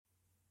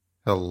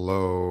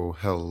Hello,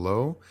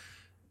 hello,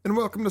 and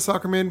welcome to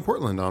Soccer Made in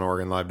Portland on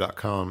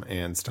OregonLive.com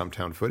and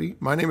Stumptown Footy.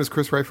 My name is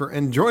Chris Reifer,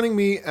 and joining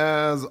me,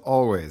 as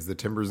always, the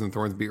Timbers and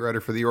Thorns beat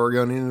writer for the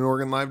Oregonian and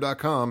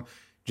OregonLive.com,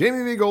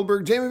 Jamie V.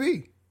 Goldberg. Jamie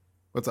V.,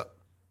 what's up?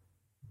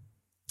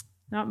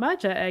 Not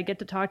much. I get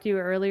to talk to you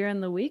earlier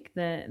in the week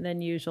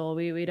than usual.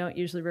 We don't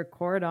usually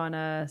record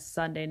on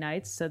Sunday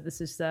nights, so this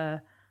is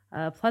a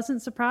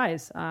pleasant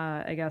surprise,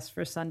 I guess,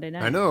 for Sunday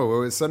night. I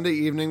know. It's Sunday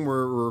evening.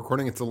 We're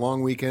recording. It's a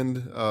long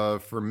weekend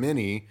for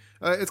many.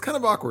 It's kind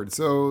of awkward.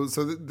 So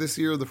this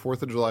year, the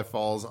 4th of July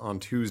falls on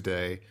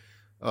Tuesday,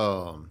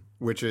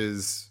 which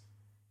is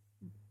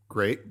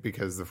great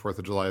because the 4th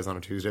of July is on a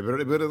Tuesday.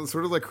 But it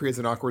sort of like creates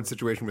an awkward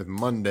situation with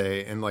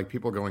Monday and like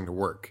people going to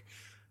work.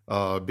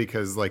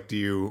 Because like, do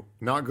you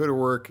not go to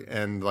work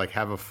and like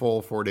have a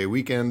full 4-day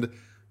weekend?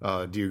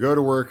 Do you go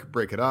to work,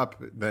 break it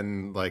up?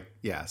 Then like,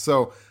 yeah.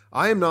 So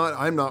I'm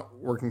not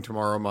working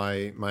tomorrow.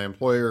 My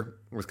employer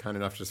was kind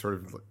enough to sort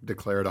of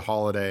declare it a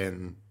holiday,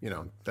 and you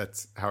know,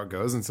 that's how it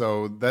goes. And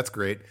so that's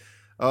great.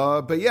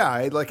 But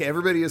yeah, like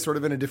everybody is sort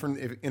of in a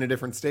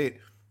different state.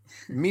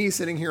 Me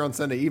sitting here on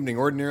Sunday evening,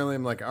 ordinarily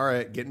I'm like, all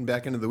right, getting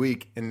back into the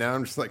week. And now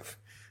I'm just like,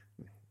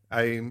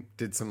 I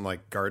did some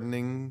like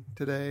gardening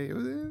today.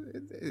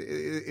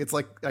 It's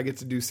like I get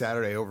to do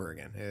Saturday over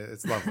again.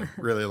 It's lovely,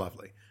 really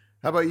lovely.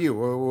 How about you?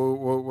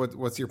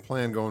 What's your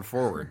plan going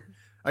forward?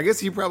 I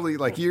guess you probably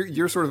like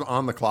you're sort of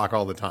on the clock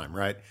all the time,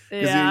 right?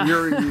 Because Yeah.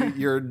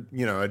 you're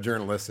you know, a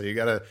journalist, so you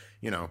gotta,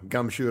 you know,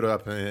 gumshoe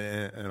up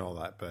and all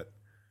that. But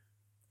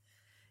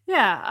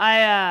Yeah,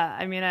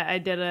 I mean, I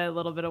did a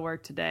little bit of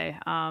work today.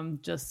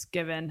 Just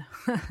given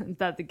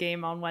that the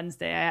game on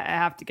Wednesday, I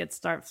have to get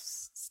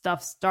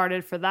stuff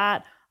started for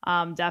that.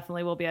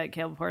 Definitely will be at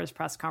Caleb Porter's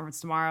press conference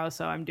tomorrow,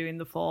 so I'm doing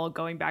the full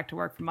going back to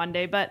work for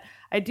Monday. But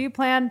I do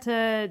plan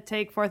to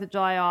take 4th of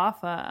July off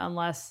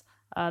unless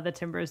the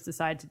Timbers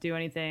decide to do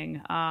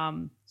anything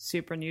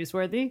super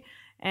newsworthy.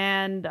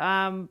 And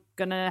I'm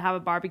gonna have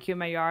a barbecue in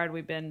my yard.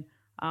 We've been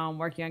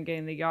working on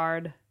getting the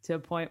yard to a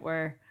point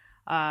where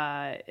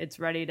it's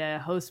ready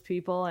to host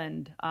people,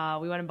 and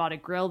we went and bought a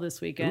grill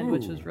this weekend,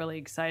 which was really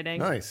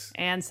exciting. Nice.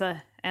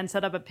 And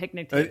set up a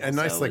picnic table. A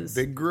nice like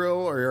big grill,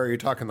 or are you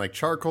talking like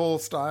charcoal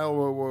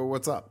style?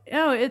 What's up?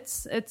 Oh,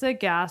 it's a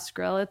gas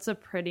grill. I'd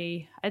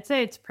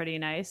say it's pretty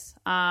nice.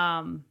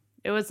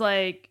 It was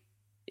like,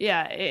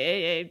 yeah,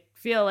 it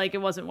feel like it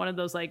wasn't one of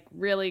those like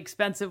really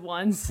expensive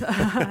ones. So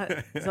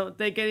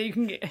I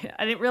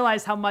didn't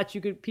realize how much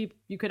you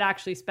could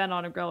actually spend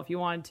on a grill if you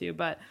wanted to,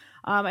 but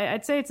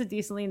I'd say it's a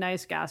decently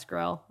nice gas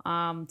grill.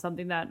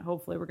 Something that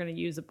hopefully we're going to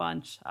use a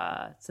bunch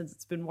since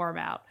it's been warm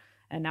out.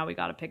 And now we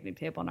got a picnic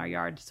table in our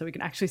yard so we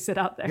can actually sit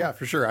out there. Yeah,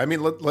 for sure. I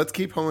mean, let's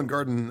keep Home and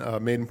Garden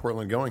Made in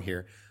Portland going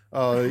here.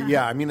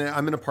 Yeah, I mean,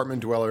 I'm an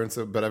apartment dweller, and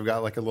so, but I've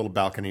got like a little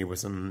balcony with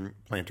some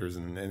planters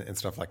and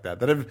stuff like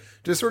that I've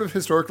just sort of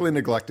historically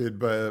neglected,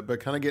 but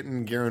kind of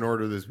getting gear in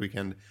order this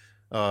weekend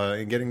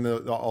and getting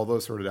all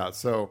those sorted out.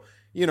 So,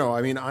 you know,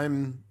 I mean,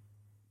 I'm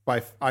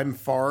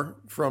far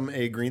from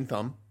a green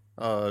thumb.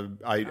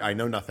 I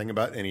know nothing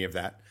about any of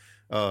that.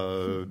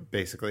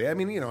 Basically, I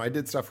mean, you know, I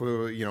did stuff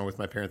with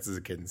my parents as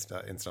a kid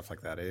and stuff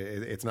like that.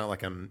 It's not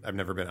like I've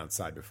never been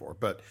outside before,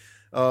 but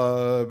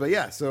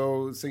yeah,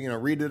 so you know,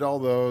 redid all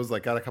those,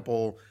 like got a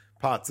couple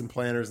pots and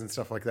planters and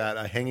stuff like that,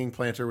 a hanging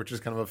planter, which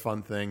is kind of a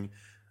fun thing.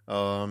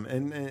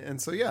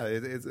 And so yeah,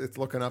 it's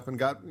looking up, and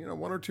got, you know,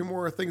 one or two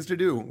more things to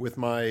do with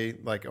my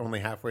like only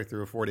halfway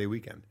through a 4-day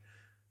weekend.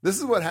 This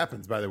is what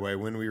happens, by the way,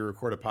 when we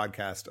record a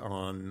podcast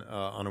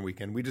on a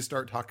weekend. We just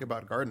start talking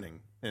about gardening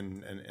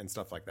and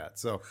stuff like that.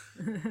 So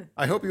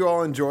I hope you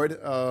all enjoyed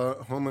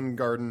Home and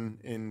Garden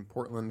in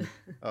Portland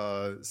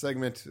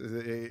segment.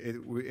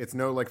 It's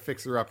no like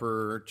Fixer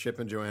Upper, Chip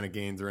and Joanna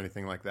Gaines or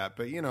anything like that.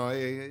 But, you know,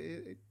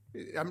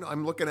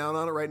 I'm looking out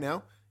on it right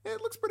now. Yeah,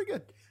 it looks pretty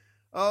good.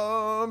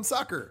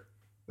 Soccer.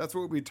 That's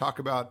what we talk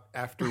about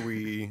after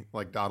we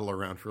like dawdle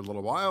around for a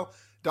little while.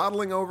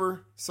 Dawdling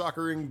over,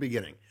 soccering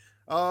beginning.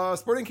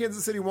 Sporting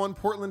Kansas City won,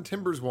 Portland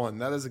Timbers won.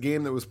 That is a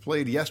game that was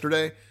played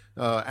yesterday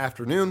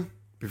afternoon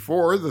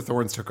before the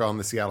Thorns took on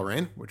the Seattle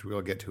Reign, which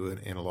we'll get to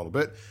in a little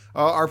bit.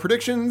 Our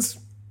predictions,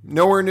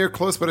 nowhere near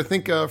close, but I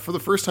think for the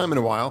first time in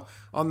a while,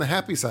 on the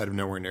happy side of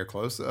nowhere near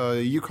close,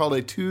 you called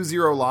a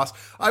 2-0 loss.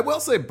 I will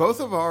say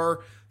both of our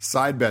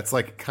side bets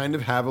like kind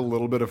of have a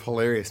little bit of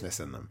hilariousness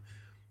in them.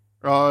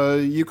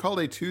 You called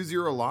a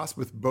 2-0 loss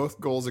with both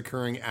goals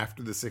occurring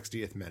after the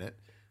 60th minute.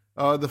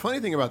 The funny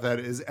thing about that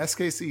is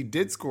SKC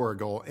did score a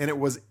goal, and it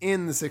was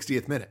in the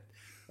 60th minute.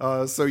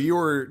 So you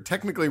were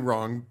technically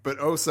wrong, but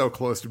oh so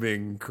close to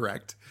being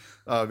correct,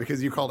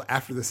 because you called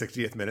after the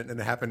 60th minute, and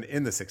it happened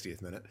in the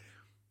 60th minute.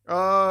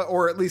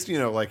 Or at least, you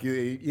know, like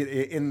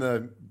in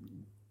the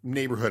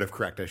neighborhood of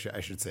correct,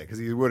 I should say, because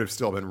you would have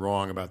still been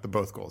wrong about the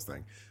both goals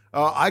thing.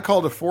 I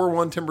called a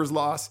 4-1 Timbers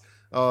loss,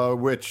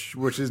 which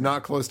is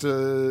not close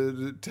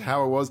to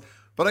how it was.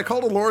 But I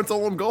called a Lawrence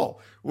Ullom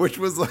goal, which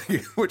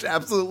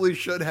absolutely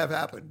should have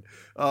happened.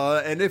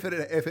 And if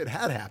it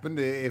had happened,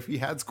 if he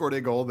had scored a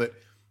goal that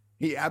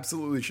he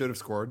absolutely should have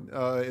scored,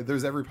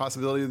 there's every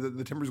possibility that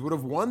the Timbers would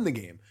have won the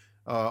game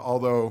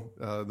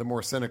Although the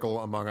more cynical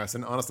among us,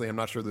 and honestly, I'm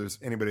not sure there's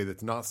anybody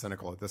that's not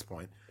cynical at this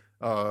point,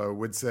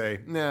 would say,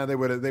 nah, they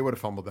would have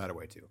fumbled that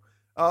away too.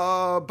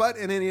 But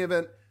in any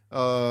event,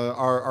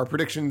 our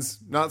predictions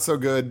not so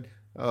good.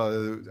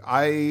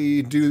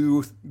 I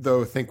do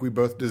though think we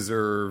both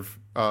deserve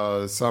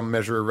some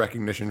measure of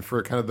recognition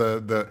for kind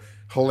of the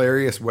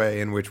hilarious way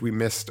in which we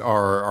missed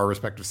our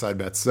respective side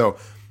bets. So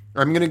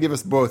I'm going to give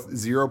us both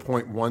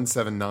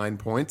 0.179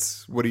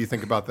 points. What do you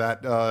think about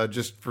that?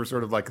 Just for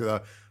sort of like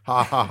the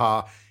ha ha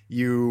ha,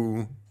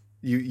 you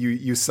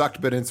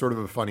sucked, but in sort of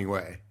a funny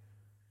way.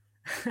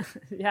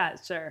 Yeah,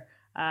 sure.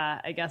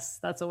 I guess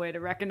that's a way to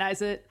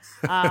recognize it.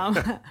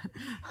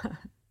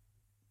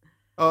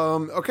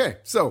 Okay,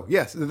 so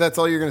yes, that's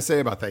all you're going to say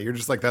about that. You're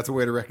just like, that's a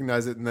way to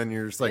recognize it, and then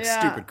you're just like, yeah,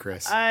 stupid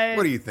Chris. What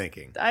are you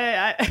thinking?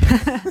 I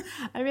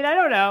mean, I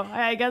don't know.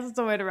 I guess it's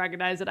a way to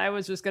recognize it. I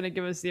was just going to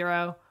give a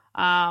 0.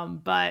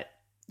 But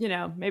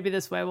maybe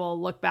this way we'll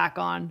look back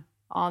on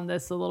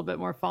this a little bit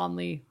more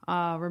fondly,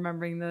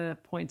 remembering the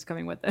points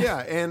coming with it. Yeah,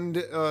 and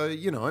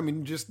I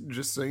mean,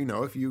 just so you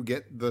know, if you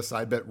get the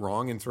side bet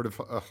wrong in sort of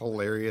a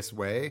hilarious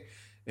way,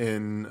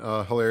 in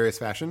a hilarious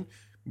fashion,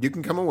 you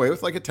can come away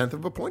with like a 1/10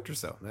 of a point or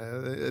so.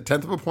 A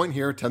 1/10 of a point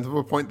here, 1/10 of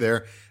a point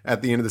there.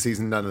 At the end of the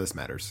season, none of this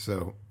matters.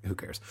 So who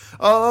cares?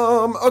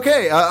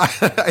 Okay,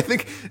 I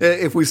think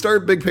if we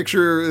start big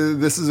picture,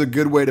 this is a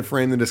good way to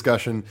frame the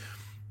discussion.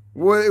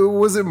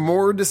 Was it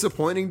more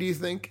disappointing, do you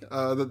think,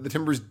 that the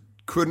Timbers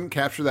couldn't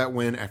capture that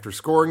win after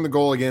scoring the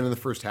goal again in the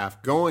first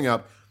half, going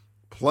up,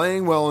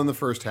 playing well in the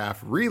first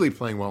half, really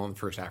playing well in the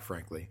first half,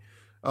 frankly,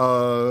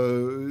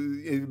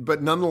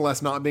 but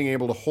nonetheless not being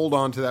able to hold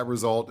on to that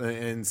result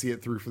and see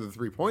it through for the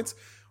 3 points?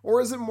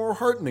 Or is it more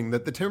heartening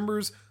that the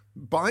Timbers,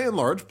 by and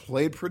large,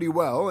 played pretty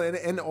well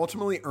and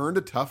ultimately earned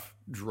a tough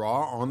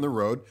draw on the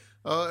road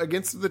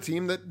against the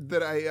team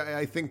that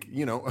I think,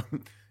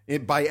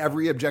 it, by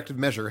every objective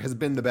measure, has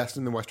been the best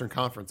in the Western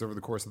Conference over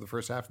the course of the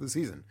first half of the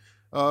season?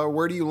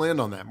 Where do you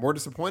land on that? More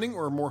disappointing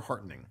or more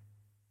heartening?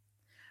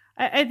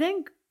 I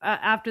think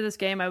after this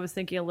game, I was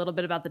thinking a little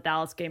bit about the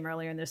Dallas game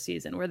earlier in this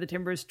season, where the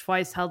Timbers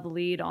twice held the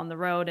lead on the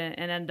road and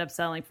ended up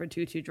settling for a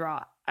 2-2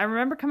 draw. I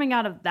remember coming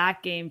out of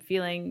that game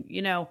feeling,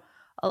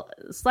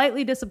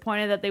 slightly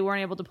disappointed that they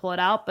weren't able to pull it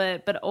out,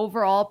 but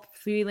overall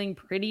feeling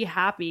pretty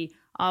happy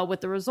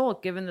with the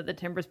result, given that the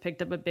Timbers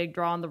picked up a big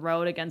draw on the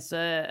road against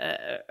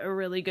a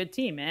really good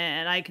team.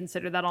 And I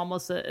consider that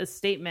almost a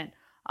statement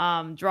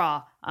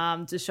draw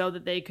to show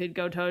that they could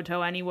go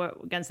toe-to-toe anywhere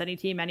against any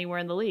team anywhere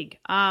in the league.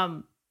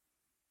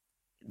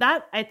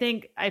 That, I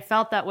think, I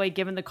felt that way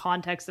given the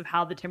context of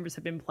how the Timbers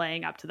have been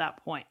playing up to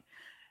that point.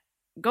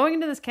 Going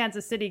into this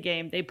Kansas City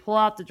game, they pull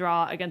out the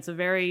draw against a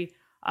very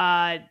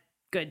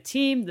good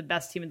team, the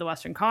best team in the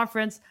Western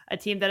Conference, a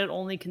team that had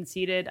only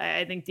conceded,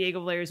 I think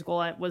Diego Valeri's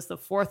goal was the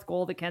 4th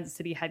goal that Kansas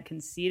City had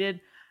conceded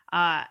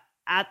at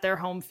their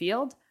home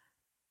field.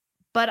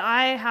 But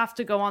I have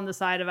to go on the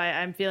side of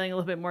I'm feeling a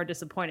little bit more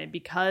disappointed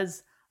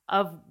because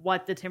of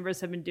what the Timbers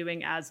have been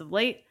doing as of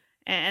late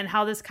and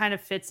how this kind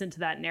of fits into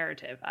that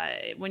narrative.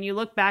 When you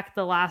look back at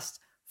the last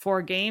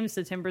 4 games,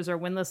 the Timbers are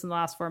winless in the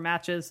last 4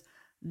 matches.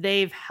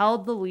 They've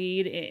held the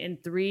lead in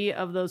 3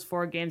 of those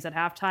 4 games at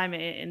halftime.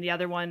 In the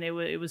other one, it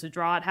was a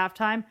draw at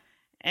halftime.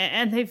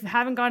 And they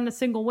haven't gotten a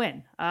single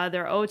win.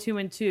 They're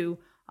 0-2-2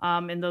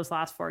 in those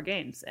last 4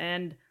 games.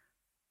 And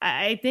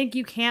I think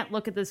you can't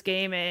look at this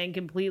game and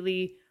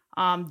completely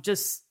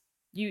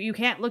you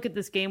can't look at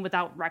this game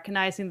without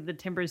recognizing that the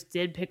Timbers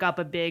did pick up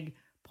a big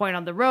point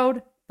on the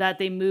road, that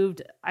they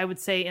moved, I would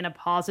say, in a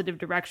positive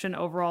direction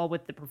overall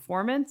with the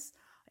performance.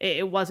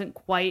 It wasn't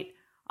quite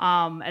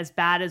as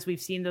bad as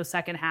we've seen those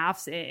second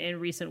halves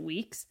in recent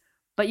weeks.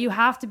 But you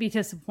have to be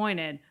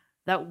disappointed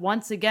that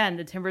once again,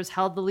 the Timbers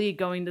held the lead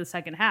going to the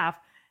second half.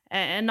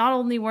 And not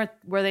only were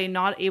they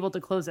not able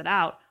to close it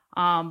out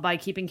by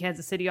keeping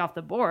Kansas City off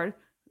the board,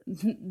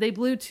 they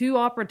blew 2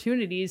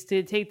 opportunities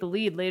to take the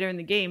lead later in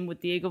the game, with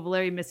Diego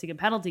Valeri missing a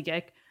penalty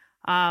kick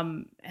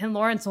and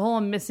Lawrence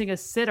Holm missing a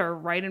sitter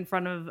right in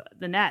front of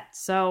the net.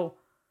 So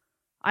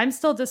I'm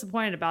still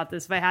disappointed about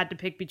this if I had to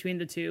pick between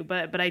the two,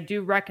 but I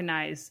do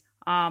recognize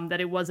that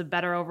it was a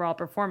better overall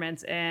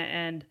performance,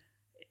 and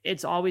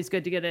it's always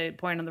good to get a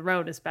point on the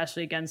road,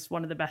 especially against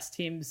one of the best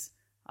teams,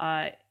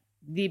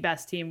 the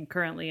best team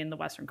currently in the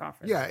Western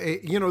Conference. Yeah,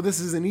 this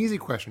is an easy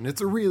question.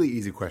 It's a really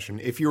easy question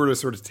if you were to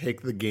sort of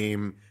take the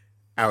game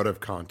out of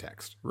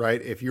context,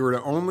 right? If you were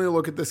to only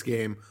look at this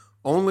game,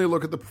 only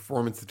look at the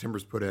performance the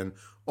Timbers put in,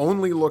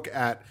 only look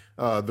at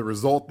the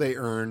result they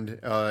earned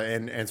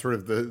and sort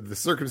of the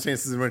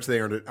circumstances in which they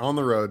earned it on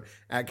the road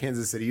at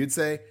Kansas City, you'd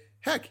say,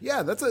 heck,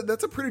 yeah, that's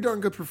a pretty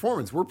darn good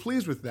performance. We're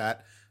pleased with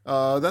that.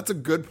 That's a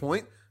good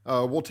point.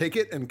 We'll take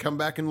it and come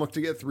back and look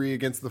to get 3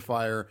 against the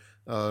Fire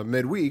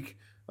midweek.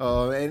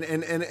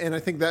 And I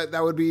think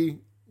that would be,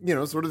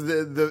 sort of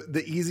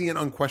the easy and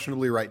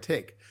unquestionably right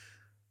take.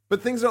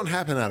 But things don't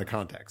happen out of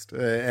context,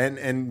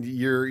 and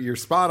you're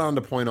spot on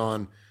to point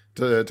out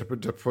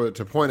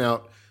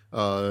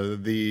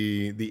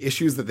the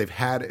issues that they've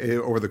had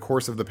over the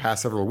course of the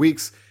past several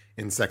weeks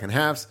in second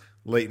halves,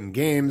 late in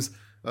games.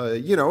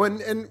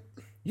 And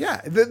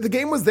yeah, the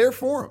game was there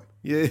for him.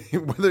 Yeah,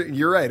 whether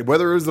you're right,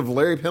 whether it was the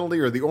Valeri penalty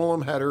or the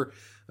Olam header,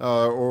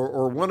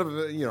 or one of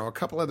a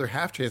couple other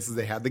half chances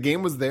they had, the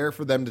game was there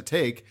for them to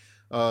take.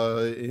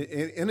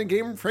 In a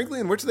game, frankly,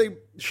 in which they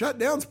shut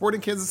down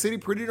Sporting Kansas City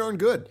pretty darn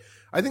good.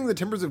 I think the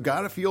Timbers have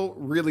got to feel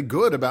really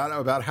good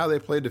about how they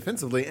played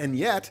defensively, and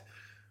yet,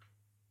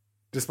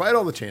 despite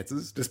all the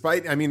chances,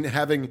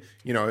 having,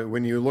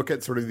 when you look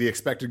at sort of the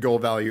expected goal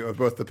value of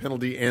both the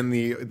penalty and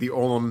the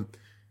Olam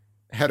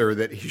header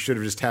that he should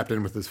have just tapped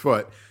in with his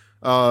foot,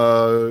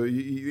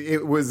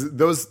 it was,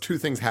 those two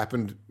things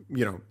happened,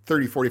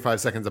 30, 45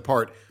 seconds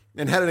apart,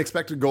 and had an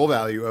expected goal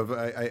value of,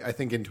 I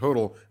think in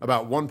total,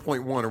 about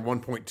 1.1 or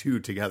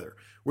 1.2 together,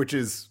 which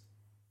is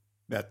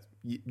that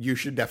you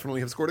should definitely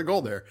have scored a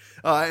goal there.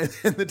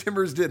 And the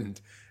Timbers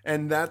didn't.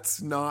 And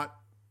that's not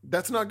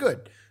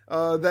good.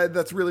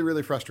 That's really,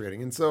 really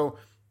frustrating. And so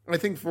I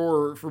think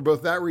for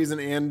both that reason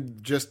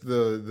and just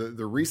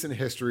the recent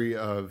history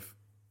of,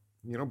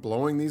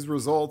 blowing these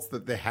results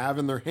that they have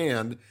in their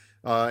hand,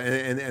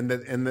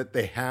 and that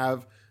they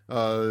have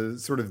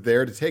sort of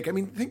there to take. I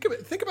mean,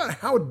 think about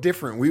how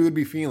different we would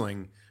be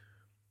feeling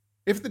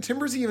if the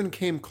Timbers even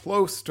came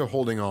close to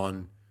holding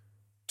on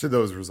to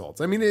those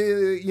results. I mean,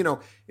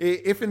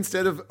 if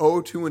instead of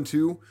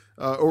 2-2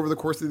 over the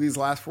course of these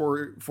last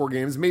four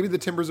games, maybe the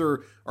Timbers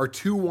are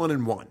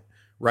 2-1-1,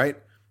 right?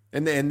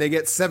 And they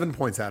get 7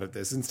 points out of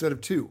this instead of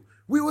 2.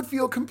 We would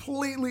feel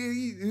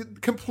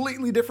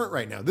completely different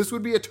right now. This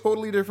would be a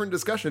totally different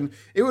discussion.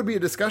 It would be a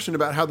discussion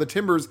about how the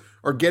Timbers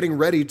are getting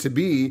ready to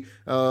be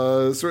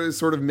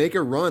sort of make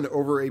a run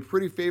over a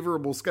pretty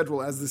favorable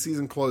schedule as the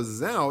season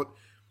closes out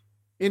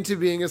into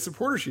being a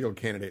Supporter Shield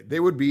candidate.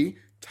 They would be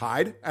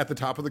tied at the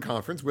top of the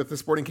conference with the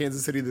Sporting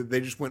Kansas City that they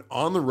just went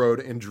on the road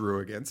and drew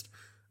against.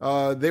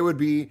 They would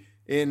be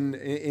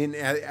in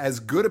as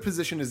good a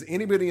position as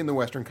anybody in the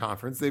Western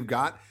Conference. They've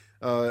got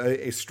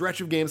a stretch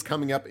of games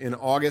coming up in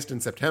August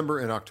and September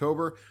and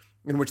October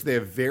in which they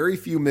have very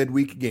few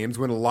midweek games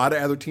when a lot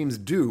of other teams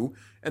do,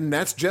 and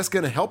that's just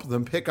going to help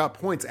them pick up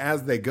points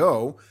as they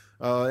go,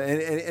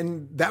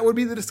 and that would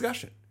be the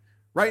discussion.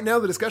 Right now,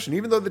 the discussion,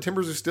 even though the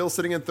Timbers are still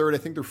sitting in third, I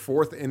think they're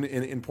fourth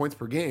in points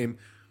per game,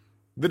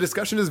 the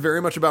discussion is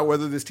very much about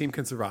whether this team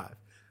can survive.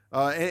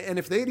 And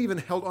if they had even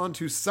held on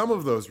to some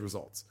of those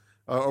results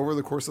over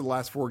the course of the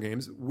last 4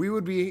 games, we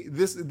would be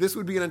this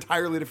would be an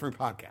entirely different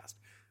podcast.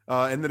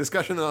 And the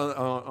discussion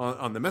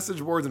on the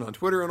message boards and on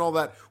Twitter and all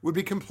that would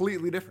be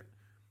completely different.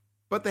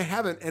 But they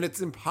haven't, and it's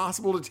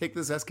impossible to take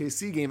this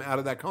SKC game out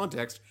of that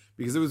context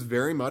because it was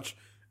very much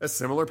a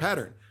similar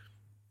pattern.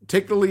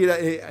 Take the lead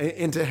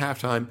into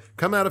halftime,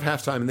 come out of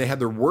halftime, and they had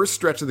their worst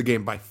stretch of the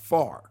game by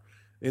far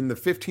in the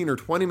 15 or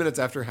 20 minutes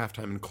after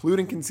halftime,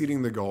 including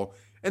conceding the goal.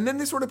 And then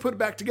they sort of put it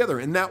back together,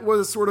 and that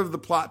was sort of the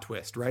plot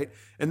twist, right?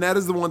 And that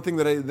is the one thing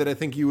that I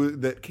think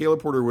that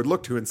Caleb Porter would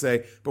look to and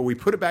say, but we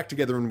put it back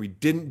together, and we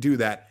didn't do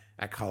that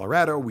at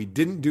Colorado. We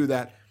didn't do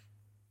that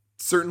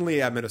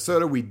certainly at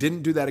Minnesota. We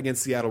didn't do that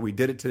against Seattle. We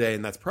did it today,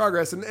 and that's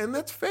progress, and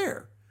that's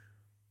fair.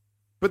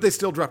 But they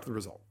still dropped the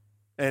result,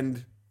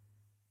 and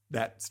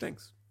that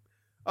stinks.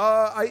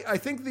 I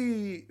think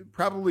the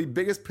probably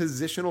biggest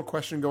positional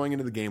question going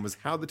into the game was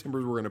how the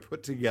Timbers were going to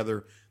put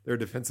together their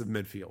defensive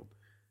midfield.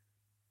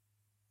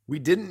 We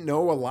didn't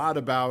know a lot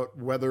about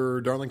whether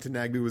Darlington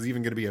Nagbe was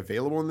even going to be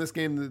available in this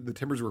game. The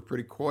Timbers were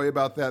pretty coy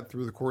about that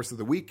through the course of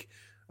the week.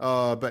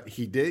 But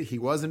he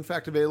was in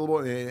fact available.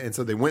 And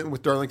so they went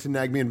with Darlington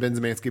Nagbe and Ben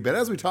Zemanski. But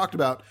as we talked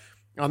about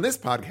on this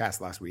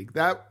podcast last week,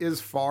 that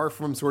is far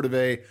from sort of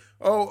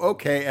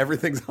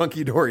everything's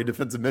hunky-dory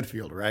defensive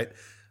midfield, right?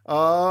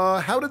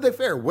 How did they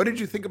fare? What did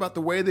you think about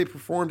the way they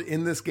performed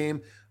in this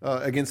game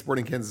against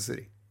Sporting Kansas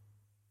City?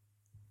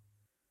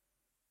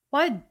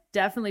 Well, I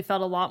definitely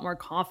felt a lot more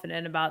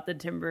confident about the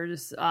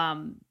Timbers'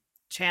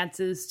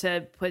 chances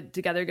to put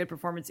together a good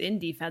performance in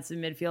defensive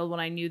midfield when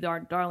I knew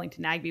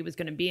Darlington Nagbe was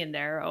going to be in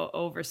there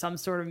over some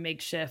sort of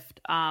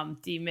makeshift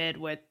D-mid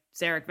with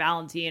Zarek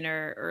Valentine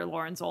or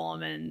Lawrence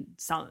Olam and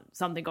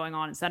something going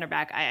on in center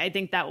back. I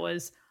think that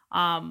was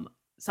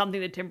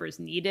something the Timbers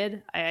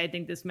needed. I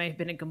think this may have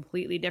been a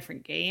completely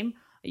different game.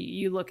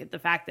 You look at the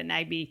fact that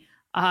Nagbe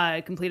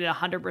completed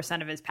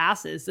 100% of his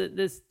passes.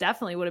 This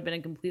definitely would have been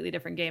a completely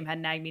different game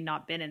had Nagbe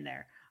not been in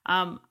there.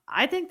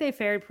 I think they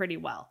fared pretty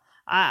well.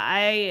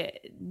 I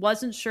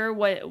wasn't sure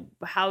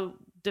how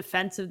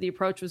defensive the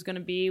approach was going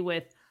to be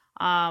with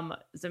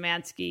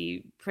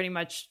Zemanski pretty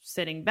much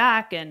sitting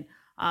back and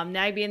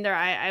Nagbe in there.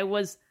 I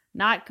was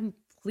not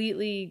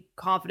completely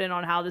confident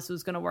on how this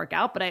was going to work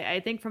out, but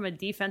I think from a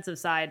defensive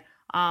side,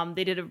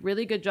 they did a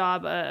really good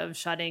job of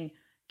shutting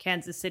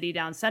Kansas City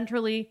down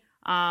centrally,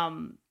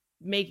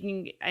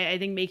 making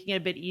it a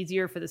bit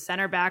easier for the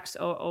center backs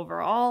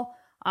overall.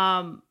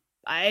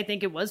 I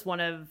think it was one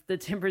of the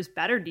Timbers'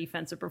 better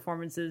defensive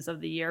performances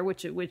of the year,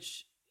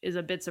 which is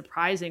a bit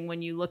surprising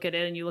when you look at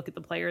it and you look at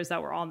the players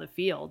that were on the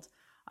field.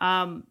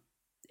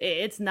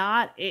 It's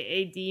not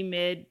a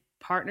D-mid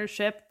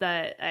partnership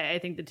that I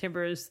think the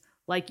Timbers,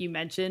 like you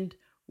mentioned,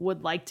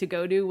 would like to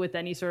go to with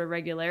any sort of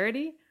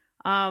regularity.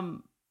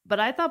 But But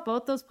I thought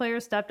both those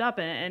players stepped up,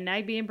 and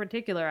Nagbe in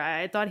particular.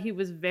 I thought he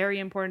was very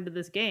important to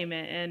this game,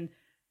 and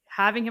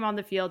having him on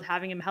the field,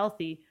 having him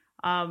healthy,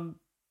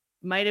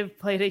 might have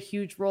played a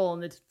huge role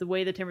in the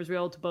way the Timbers were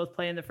able to both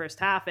play in the first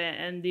half,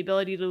 and the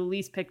ability to at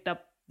least pick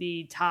up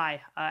the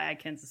tie at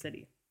Kansas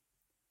City.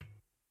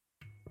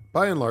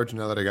 By and large,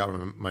 now that I got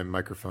my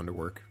microphone to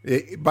work,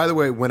 by the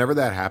way, whenever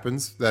that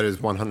happens, that is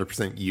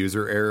 100%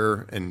 user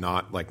error and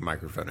not like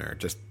microphone error.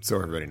 Just so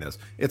everybody knows,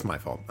 it's my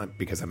fault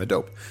because I'm a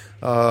dope.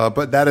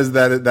 But that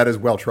is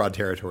well-trod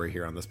territory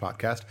here on this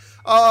podcast.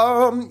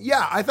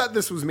 Yeah, I thought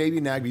this was maybe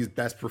Nagbe's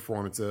best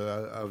performance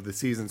of the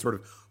season, sort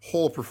of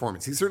whole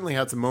performance. He certainly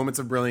had some moments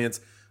of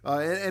brilliance,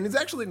 and he's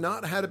actually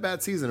not had a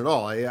bad season at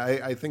all.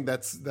 I think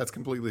that's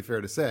completely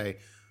fair to say.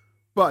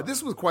 But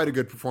this was quite a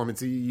good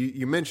performance.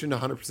 You mentioned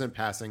 100%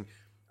 passing.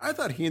 I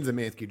thought he and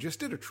Szymanski just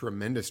did a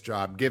tremendous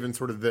job, given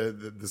sort of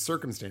the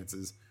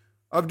circumstances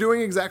of doing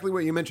exactly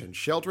what you mentioned,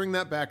 sheltering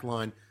that back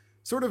line.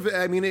 Sort of,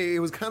 I mean, it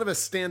was kind of a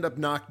stand-up,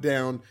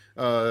 knockdown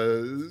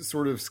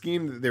sort of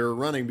scheme that they were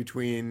running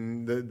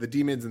between the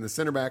D-mids and the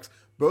center backs.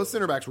 Both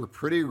center backs were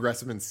pretty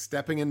aggressive in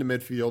stepping into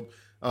midfield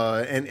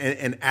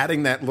and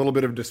adding that little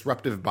bit of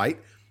disruptive bite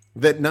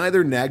that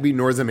neither Nagbe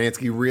nor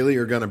Szymanski really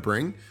are going to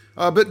bring.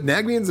 But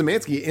Nagbe and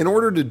Szymanski, in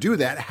order to do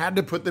that, had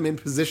to put them in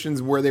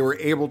positions where they were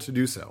able to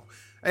do so.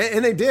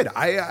 And they did.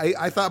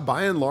 I thought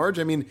by and large,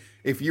 I mean,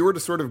 if you were to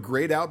sort of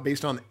grade out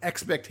based on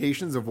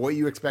expectations of what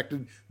you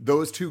expected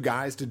those two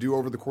guys to do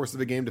over the course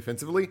of a game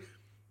defensively,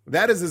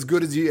 that is as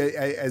good as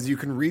you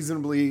can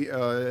reasonably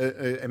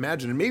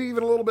imagine, and maybe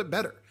even a little bit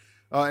better.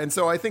 And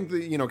so I think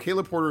that,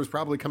 Caleb Porter is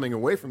probably coming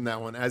away from that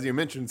one, as you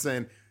mentioned,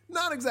 saying,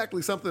 not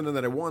exactly something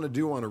that I want to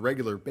do on a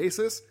regular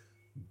basis,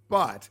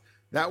 but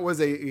that was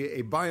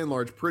a by and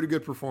large pretty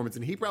good performance,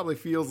 and he probably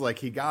feels like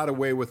he got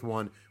away with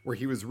one where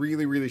he was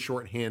really, really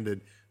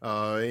shorthanded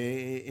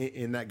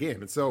in that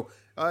game. And so,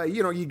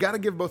 you got to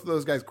give both of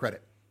those guys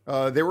credit.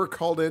 They were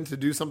called in to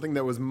do something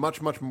that was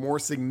much, much more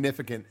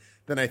significant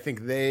than I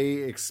think they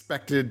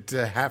expected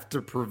to have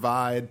to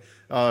provide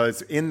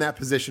in that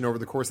position over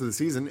the course of the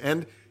season,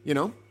 and,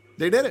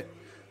 they did it.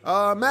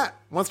 Matt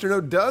wants to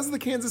know, does the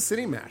Kansas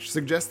City match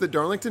suggest that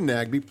Darlington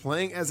Nagbe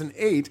playing as an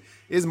 8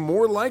 is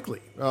more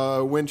likely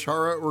when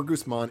Chara or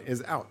Guzman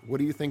is out? What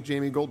do you think,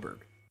 Jamie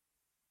Goldberg?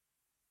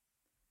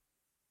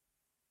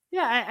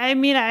 Yeah, I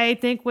mean, I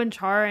think when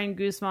Chara and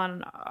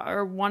Guzman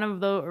are one of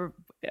those, or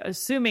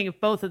assuming if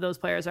both of those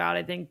players are out,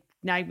 I think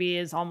Nagbe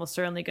is almost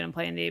certainly going to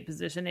play in the 8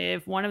 position.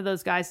 If one of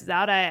those guys is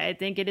out, I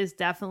think it is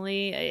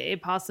definitely a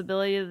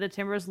possibility that the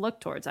Timbers look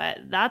towards.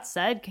 That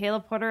said,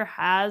 Caleb Porter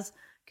has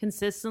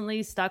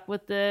consistently stuck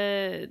with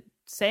the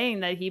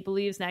saying that he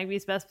believes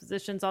Nagbe's best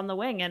position's on the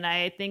wing. And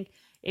I think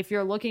if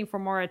you're looking for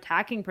more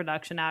attacking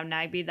production out of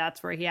Nagbe,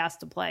 that's where he has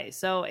to play.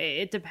 So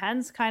it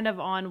depends kind of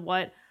on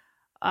what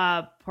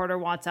Porter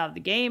wants out of the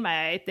game.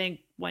 I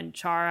think when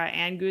Chara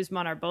and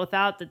Guzman are both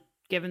out,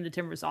 given the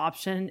Timbers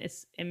option,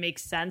 it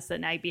makes sense that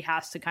Nagbe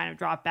has to kind of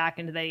drop back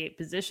into the 8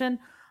 position.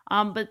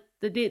 But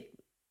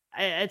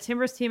a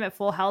Timbers team at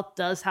full health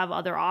does have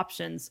other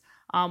options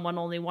when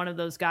only one of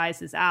those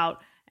guys is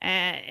out.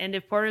 And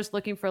if Porter's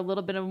looking for a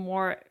little bit of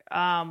more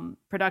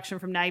production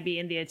from Nagbe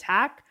in the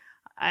attack,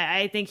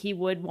 I think he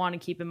would want to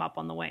keep him up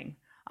on the wing.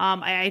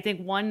 I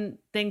think one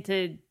thing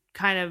to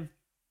kind of,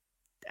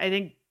 I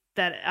think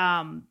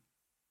that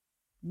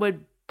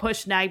would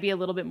push Nagbe a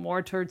little bit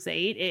more towards the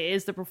 8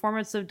 is the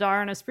performance of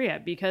Darren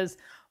Asprilla, because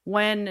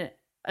when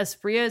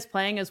Asprilla is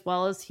playing as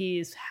well as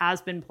he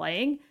has been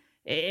playing,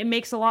 it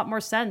makes a lot more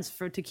sense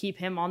to keep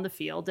him on the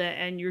field,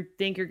 and you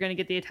think you're going to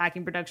get the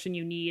attacking production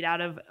you need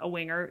out of a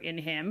winger in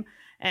him.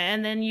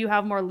 And then you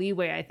have more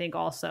leeway, I think,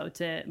 also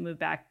to move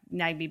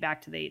Nagbe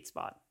back to the 8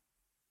 spot.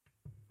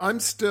 I'm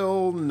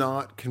still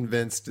not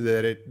convinced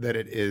that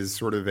it is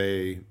sort of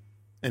an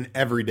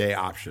everyday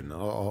option.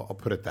 I'll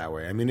put it that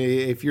way. I mean,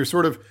 if you're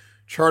sort of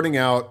charting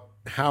out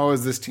how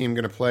is this team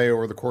going to play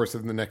over the course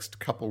of the next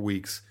couple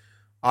weeks,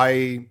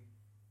 I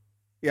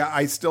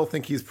still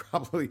think he's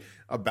probably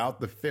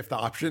about the 5th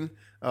option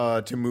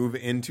to move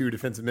into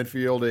defensive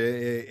midfield.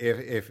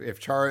 If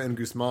Chara and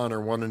Guzman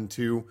are 1 and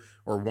 2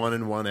 or 1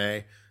 and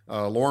 1A,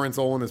 Lawrence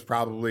Olin is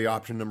probably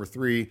option number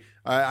 3.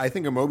 I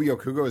think Amobi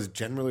Okugo has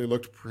generally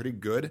looked pretty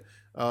good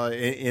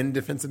in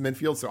defensive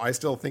midfield, so I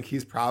still think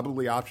he's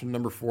probably option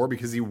number 4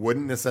 because he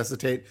wouldn't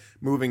necessitate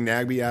moving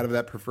Nagbe out of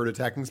that preferred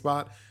attacking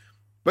spot.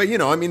 But,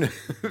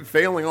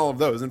 failing all of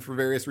those, and for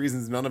various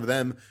reasons, none of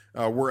them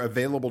were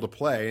available to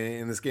play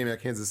in this game at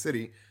Kansas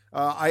City,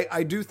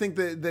 I do think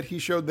that he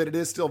showed that it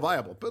is still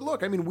viable. But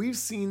look, I mean, we've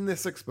seen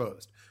this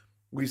exposed.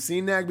 We've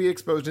seen Nagbe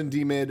exposed in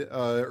D-mid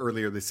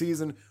earlier this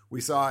season. We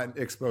saw it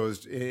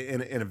exposed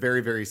in a very,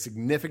 very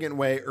significant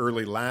way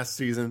early last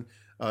season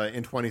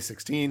in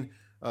 2016.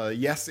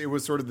 Yes, it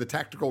was sort of the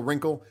tactical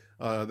wrinkle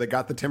that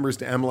got the Timbers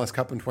to MLS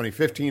Cup in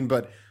 2015,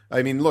 but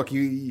I mean, look,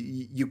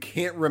 you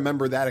can't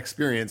remember that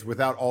experience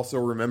without also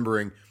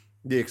remembering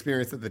the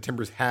experience that the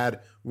Timbers had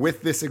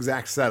with this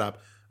exact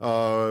setup,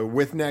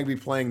 with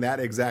Nagbe playing that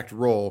exact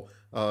role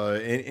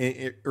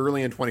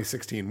early in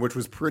 2016, which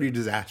was pretty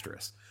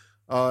disastrous.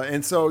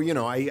 And so,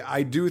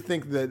 I do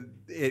think that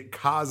it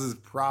causes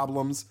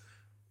problems,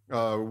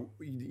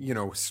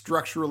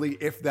 structurally,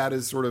 if that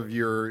is sort of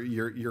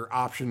your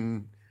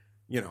option,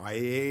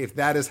 if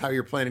that is how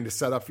you're planning to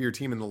set up for your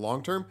team in the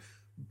long term.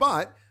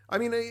 But I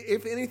mean,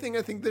 if anything,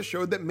 I think this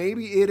showed that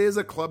maybe it is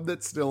a club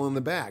that's still in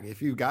the bag.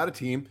 If you've got a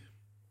team,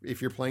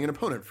 if you're playing an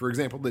opponent, for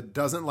example, that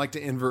doesn't like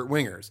to invert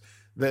wingers,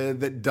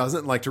 that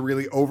doesn't like to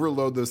really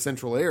overload those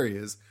central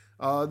areas,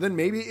 then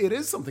maybe it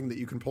is something that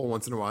you can pull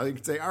once in a while. You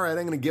could say, all right,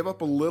 I'm going to give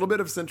up a little bit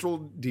of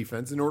central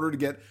defense in order to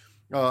get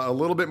a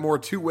little bit more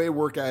two-way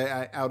work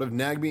out of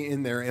Nagbe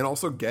in there, and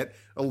also get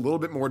a little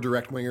bit more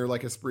direct winger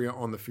like Asprilla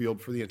on the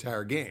field for the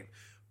entire game.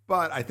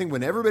 But I think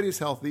when everybody's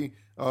healthy,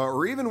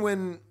 or even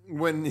when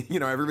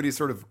everybody's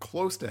sort of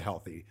close to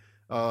healthy,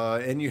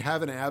 and you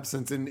have an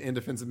absence in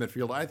defensive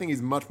midfield, I think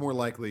he's much more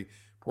likely,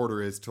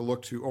 Porter is, to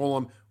look to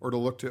Olam or to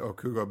look to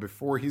Okugo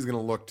before he's going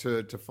to look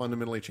to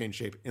fundamentally change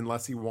shape,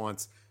 unless he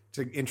wants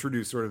to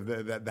introduce sort of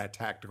that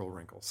tactical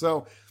wrinkle.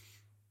 So,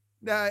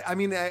 I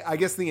mean, I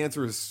guess the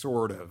answer is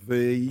sort of.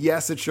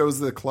 Yes, it shows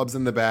the club's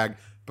in the bag,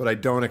 but I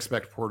don't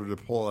expect Porter to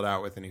pull it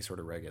out with any sort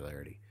of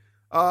regularity.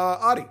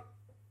 Adi.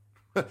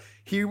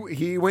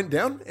 He went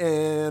down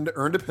and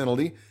earned a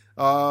penalty.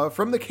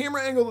 From the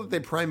camera angle that they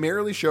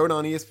primarily showed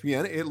on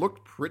ESPN, it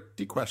looked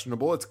pretty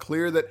questionable. It's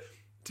clear that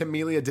Tim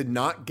Melia did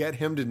not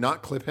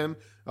clip him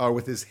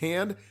with his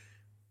hand.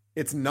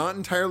 It's not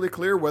entirely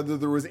clear whether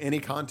there was any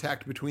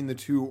contact between the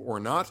two or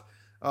not.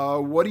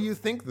 What do you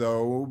think,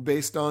 though,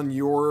 based on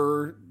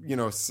your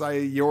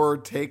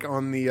take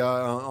on the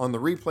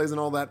replays and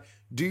all that?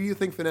 Do you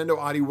think Fernando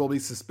Adi will be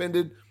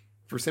suspended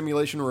for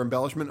simulation or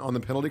embellishment on the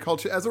penalty call?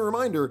 As a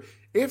reminder,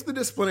 if the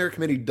disciplinary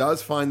committee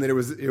does find that it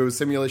was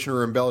simulation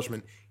or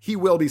embellishment, he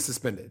will be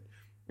suspended.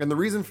 And the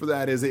reason for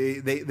that is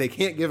they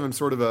can't give him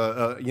sort of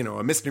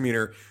a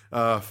misdemeanor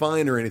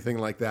fine or anything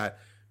like that,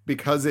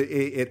 because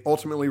it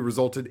ultimately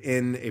resulted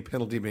in a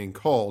penalty being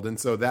called. And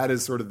so that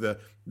is sort of the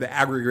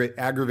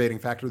aggravating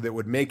factor that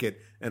would make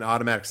it an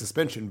automatic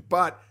suspension.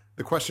 But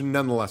the question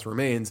nonetheless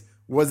remains,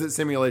 was it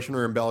simulation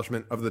or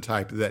embellishment of the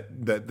type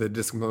that the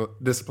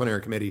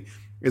disciplinary committee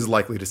is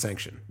likely to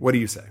sanction? What do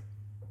you say?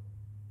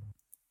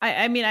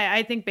 I mean,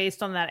 I think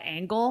based on that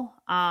angle,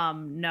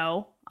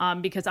 no,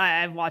 because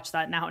I've watched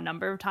that now a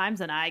number of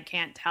times, and I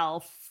can't tell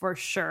for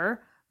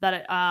sure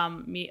that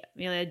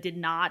Melia did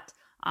not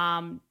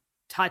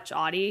touch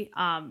Adi.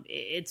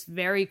 It's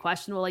very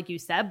questionable, like you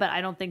said, but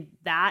I don't think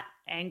that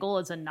angle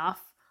is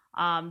enough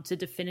to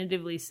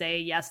definitively say,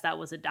 yes, that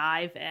was a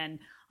dive and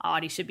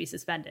Adi should be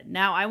suspended.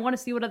 Now, I want to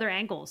see what other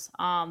angles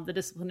the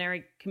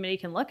disciplinary committee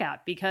can look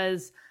at,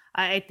 because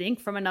I think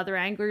from another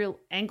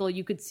angle,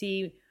 you could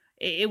see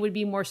it would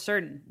be more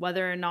certain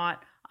whether or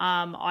not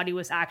Adi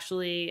was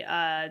actually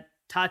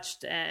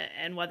touched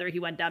and whether he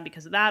went down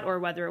because of that, or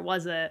whether it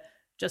was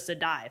just a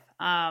dive.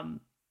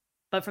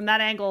 But from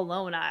that angle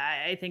alone,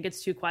 I think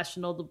it's too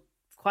questionable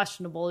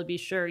to be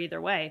sure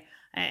either way,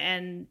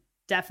 and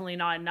definitely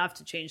not enough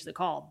to change the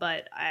call.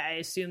 But I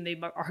assume they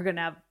are going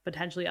to have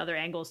potentially other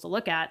angles to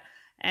look at.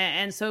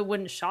 And so it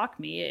wouldn't shock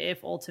me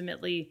if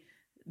ultimately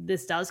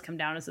this does come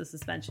down as a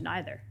suspension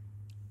either.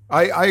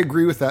 I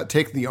agree with that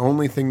take. The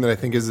only thing that I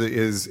think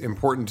is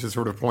important to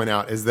sort of point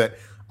out is that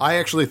I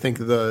actually think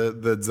the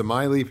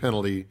Dzemaili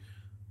penalty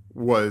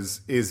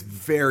is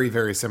very,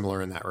 very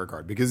similar in that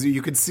regard, because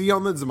you could see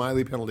on the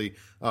Dzemaili penalty,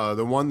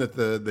 the one that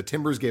the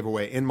Timbers gave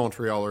away in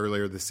Montreal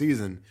earlier this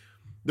season,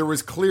 there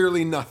was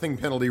clearly nothing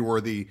penalty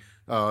worthy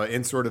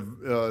in sort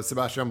of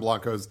Sebastian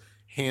Blanco's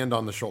hand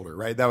on the shoulder,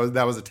 right? That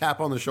was a tap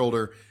on the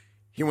shoulder.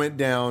 He went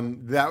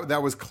down.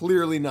 That was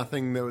clearly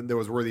nothing that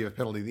was worthy of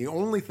penalty. The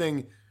only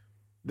thing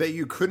that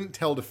you couldn't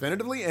tell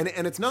definitively, and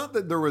it's not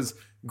that there was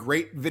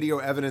great video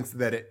evidence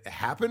that it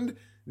happened.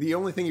 The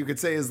only thing you could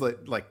say is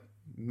that, like,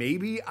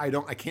 maybe I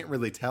can't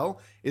really tell,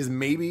 is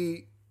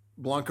maybe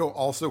Blanco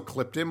also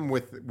clipped him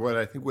with what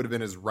I think would have been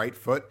his right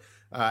foot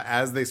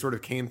as they sort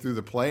of came through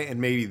the play,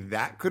 and maybe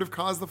that could have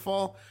caused the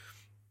fall.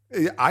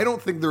 I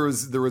don't think there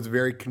was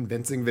very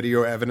convincing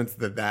video evidence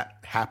that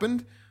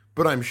happened,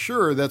 but I'm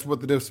sure that's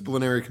what the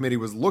disciplinary committee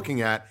was looking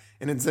at,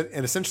 and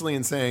essentially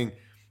in saying,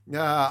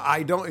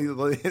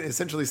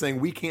 essentially saying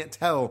we can't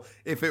tell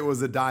if it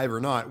was a dive or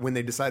not when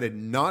they decided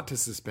not to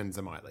suspend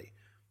Dzemaili.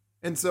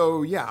 And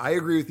so, yeah, I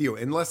agree with you.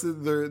 Unless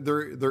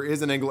there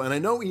is an angle, and I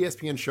know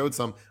ESPN showed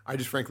some, I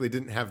just frankly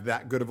didn't have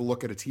that good of a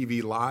look at a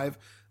TV live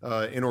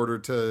in order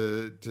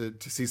to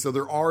see. So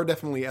there are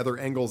definitely other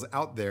angles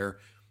out there,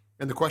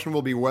 and the question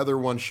will be whether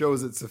one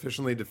shows it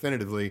sufficiently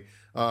definitively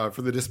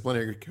for the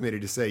disciplinary committee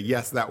to say,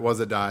 yes, that was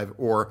a dive,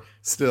 or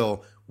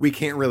still, we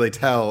can't really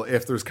tell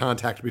if there's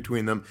contact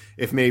between them.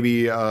 If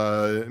maybe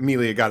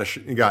Melia got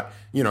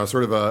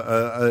sort of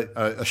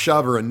a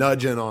shove or a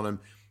nudge in on him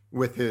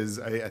with his,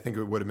 I think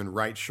it would have been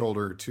right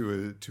shoulder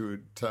to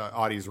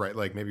Adi's right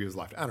leg. Maybe it was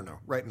left. I don't know.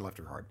 Right and left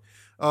are hard.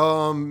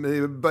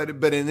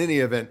 But in any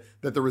event,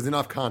 that there was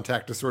enough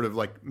contact to sort of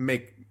like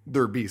make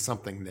there be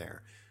something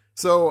there.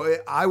 So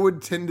I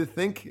would tend to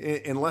think,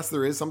 unless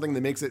there is something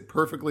that makes it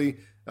perfectly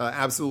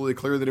absolutely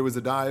clear that it was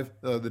a dive.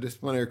 The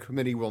disciplinary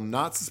committee will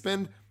not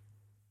suspend,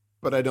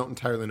 but I don't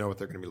entirely know what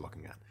they're going to be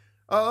looking at.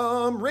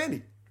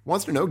 Randy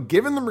wants to know,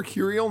 given the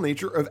mercurial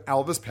nature of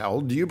Alvis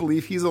Powell, do you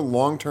believe he's a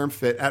long-term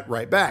fit at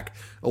right back?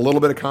 A little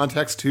bit of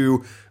context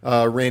to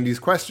Randy's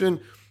question.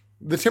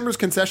 The Timbers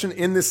concession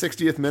in the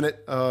 60th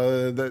minute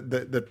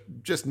that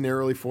just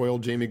narrowly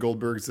foiled Jamie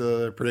Goldberg's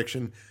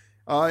prediction.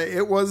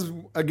 It was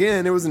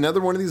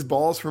another one of these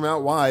balls from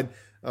out wide.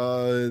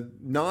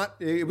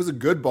 It was a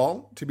good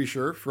ball, to be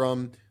sure,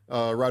 from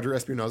Roger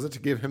Espinoza, to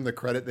give him the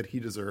credit that he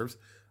deserves.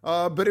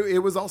 But it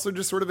was also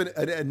just sort of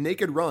a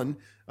naked run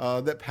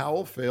that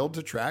Powell failed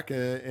to track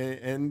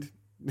and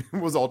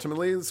was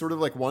ultimately sort of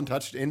like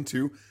one-touched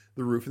into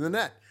the roof of the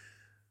net.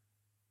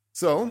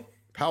 So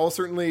Powell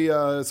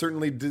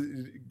certainly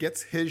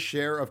gets his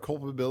share of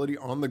culpability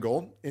on the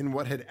goal in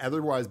what had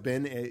otherwise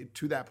been,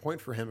 to that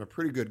point for him, a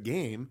pretty good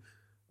game.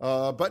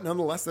 But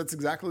nonetheless, that's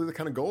exactly the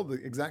kind of goal,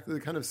 exactly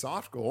the kind of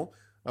soft goal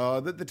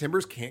that the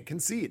Timbers can't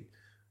concede,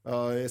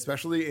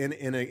 especially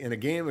in a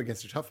game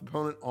against a tough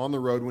opponent on the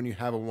road when you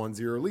have a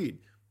 1-0 lead,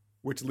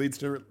 which leads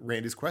to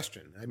Randy's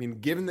question. I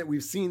mean, given that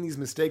we've seen these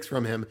mistakes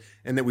from him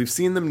and that we've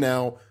seen them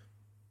now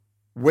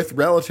with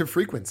relative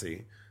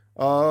frequency,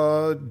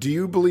 do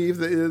you believe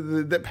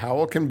that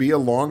Powell can be a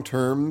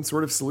long-term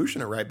sort of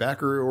solution at right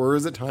back, or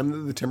is it time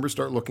that the Timbers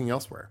start looking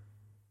elsewhere?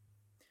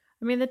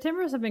 I mean, the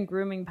Timbers have been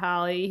grooming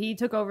Powell. He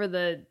took over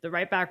the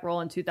right back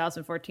role in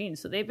 2014.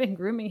 So they've been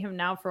grooming him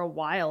now for a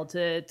while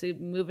to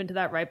move into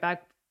that right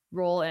back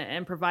role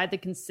and provide the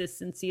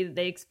consistency that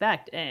they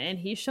expect. And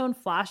he's shown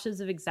flashes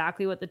of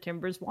exactly what the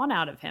Timbers want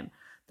out of him.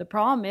 The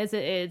problem is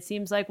it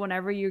seems like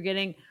whenever you're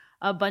getting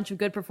a bunch of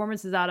good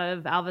performances out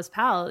of Alvis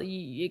Powell,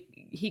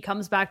 he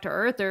comes back to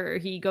earth, or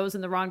he goes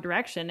in the wrong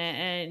direction,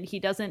 and he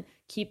doesn't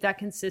keep that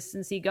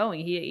consistency going.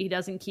 He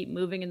doesn't keep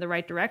moving in the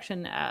right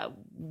direction,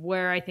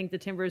 where I think the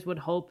Timbers would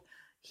hope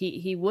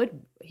he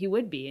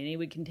would be, and he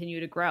would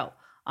continue to grow.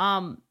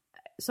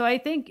 So I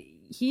think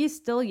he's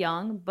still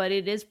young, but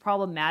it is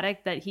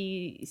problematic that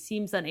he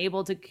seems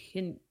unable to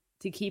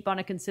keep on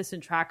a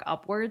consistent track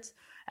upwards.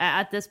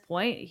 At this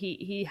point,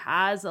 he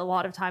has a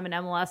lot of time in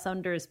MLS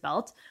under his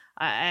belt.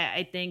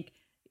 I think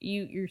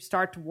you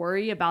start to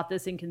worry about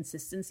this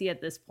inconsistency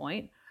at this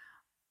point.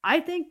 I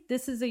think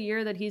this is a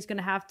year that he's going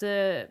to have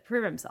to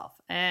prove himself,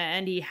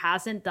 and he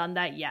hasn't done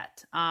that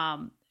yet.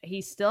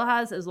 He still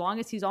has, as long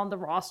as he's on the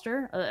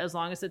roster, as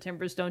long as the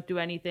Timbers don't do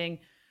anything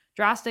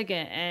drastic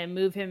and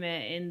move him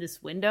in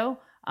this window,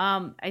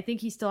 I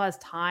think he still has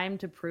time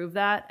to prove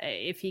that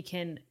if he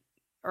can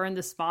earn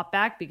the spot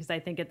back, because I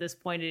think at this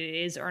point it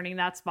is earning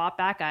that spot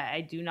back. I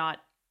do not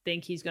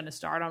think he's going to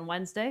start on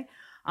Wednesday.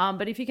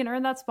 But if he can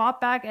earn that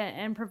spot back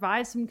and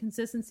provide some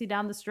consistency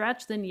down the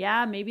stretch, then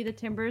yeah, maybe the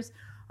Timbers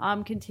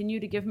continue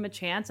to give him a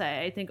chance.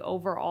 I think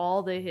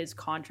overall his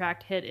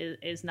contract hit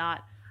is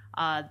not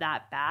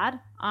that bad.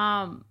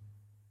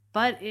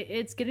 But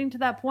it's getting to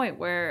that point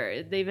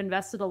where they've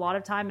invested a lot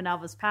of time in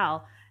Alvis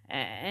Powell,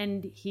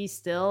 and he's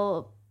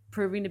still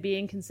proving to be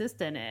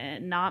inconsistent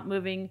and not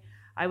moving,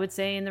 I would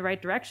say, in the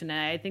right direction. And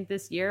I think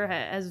this year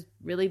has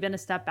really been a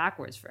step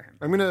backwards for him.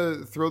 I'm going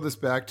to throw this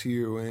back to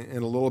you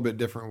in a little bit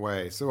different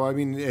way. So, I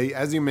mean,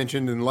 as you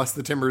mentioned, unless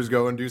the Timbers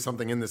go and do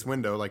something in this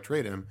window, like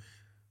trade him,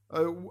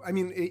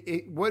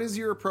 what is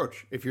your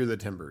approach if you're the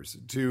Timbers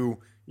to,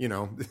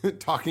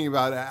 talking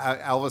about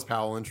Alvis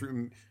Powell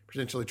and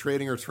potentially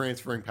trading or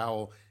transferring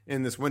Powell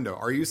in this window?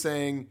 Are you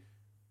saying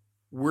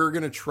we're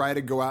going to try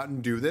to go out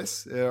and do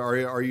this?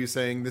 Are you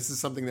saying this is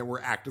something that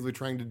we're actively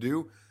trying to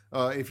do?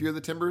 If you're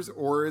the Timbers,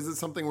 or is it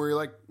something where you're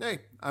like, hey,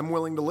 I'm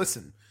willing to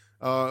listen?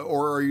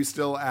 Or are you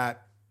still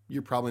at,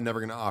 you're probably never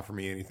going to offer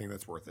me anything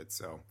that's worth it,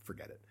 so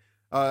forget it.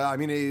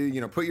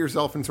 Put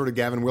yourself in sort of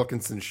Gavin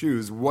Wilkinson's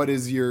shoes. What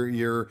is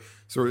your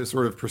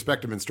sort of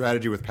perspective and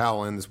strategy with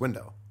Powell in this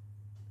window?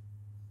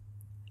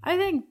 I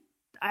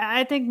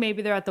think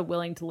maybe they're at the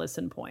willing to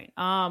listen point.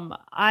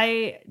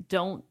 I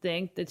don't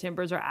think the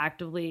Timbers are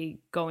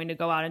actively going to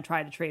go out and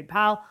try to trade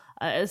Powell,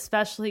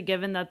 especially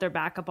given that their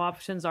backup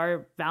options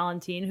are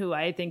Valentin, who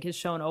I think has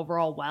shown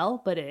overall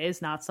well, but it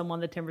is not someone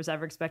the Timbers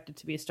ever expected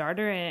to be a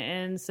starter.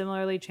 And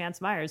similarly, Chance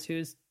Myers,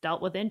 who's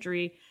dealt with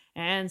injury,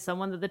 and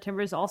someone that the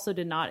Timbers also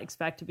did not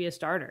expect to be a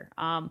starter.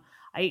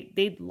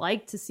 They'd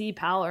like to see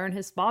Powell earn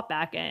his spot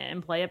back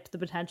and play up to the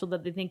potential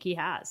that they think he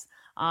has.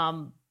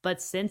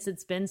 But since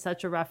it's been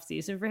such a rough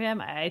season for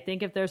him, I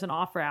think if there's an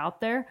offer out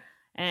there,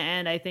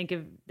 and I think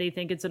if they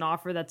think it's an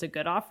offer that's a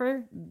good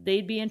offer,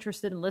 they'd be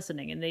interested in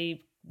listening, and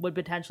they would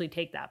potentially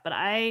take that. But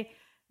I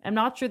am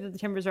not sure that the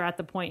Timbers are at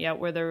the point yet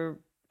where they're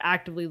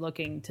actively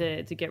looking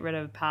to get rid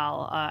of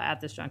Powell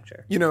at this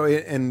juncture.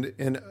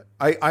 And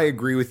I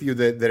agree with you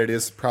that it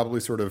is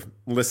probably sort of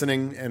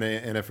listening, and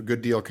if a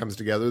good deal comes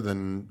together,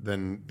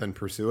 then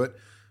pursue it.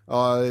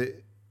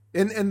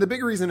 And the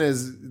big reason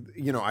is,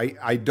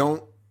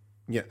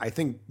 I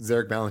think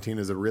Zarek Valentin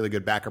is a really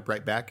good backup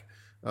right back.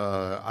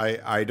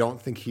 I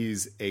don't think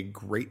he's a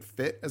great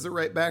fit as a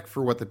right back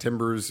for what the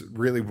Timbers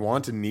really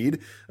want and need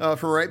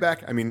from a right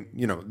back. I mean,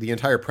 the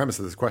entire premise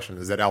of this question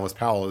is that Elvis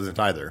Powell isn't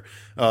either,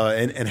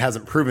 and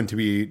hasn't proven to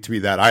be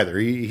that either.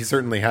 He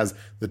certainly has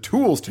the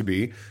tools to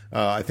be.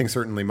 I think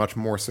certainly much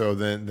more so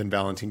than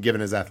Valentin,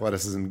 given his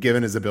athleticism,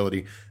 given his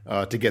ability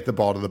to get the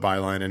ball to the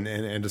byline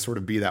and to sort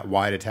of be that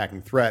wide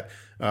attacking threat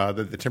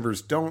that the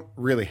Timbers don't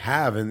really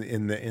have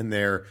in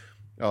their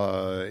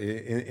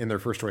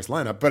first choice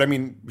lineup. But I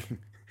mean,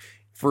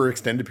 for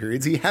extended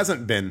periods, he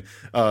hasn't been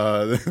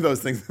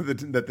those things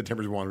that the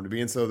Timbers want him to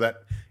be. And so that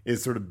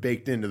is sort of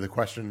baked into the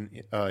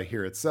question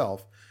here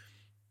itself.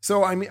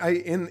 So, I mean,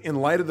 in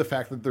light of the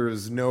fact that there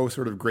is no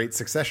sort of great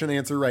succession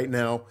answer right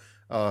now,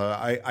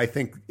 I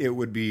think it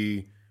would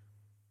be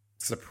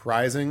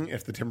surprising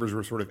if the Timbers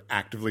were sort of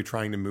actively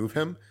trying to move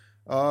him.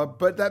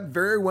 But that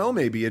very well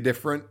may be a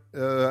different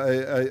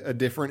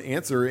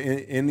answer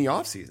in the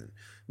offseason.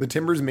 The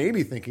Timbers may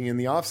be thinking in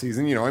the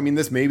offseason,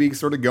 this may be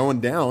sort of going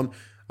down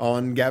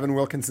on Gavin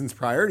Wilkinson's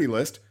priority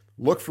list.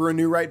 Look for a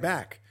new right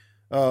back.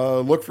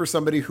 Look for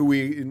somebody who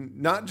we,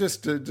 not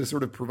just to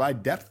sort of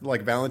provide depth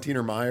like Valentin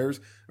or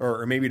Myers,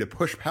 or maybe to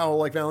push Powell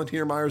like Valentin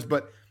or Myers,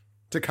 but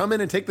to come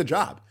in and take the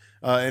job.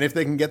 And if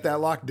they can get that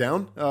locked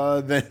down,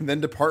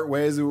 then to part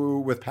ways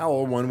with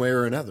Powell one way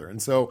or another. And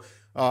so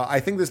I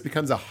think this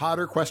becomes a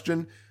hotter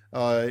question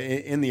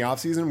in the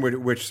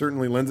offseason, which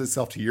certainly lends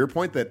itself to your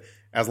point that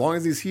as long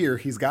as he's here,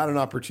 he's got an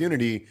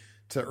opportunity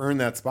to earn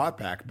that spot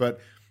back.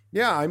 But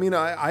yeah, I mean,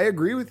 I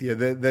agree with you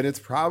that it's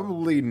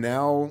probably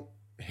now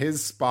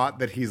his spot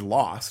that he's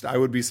lost. I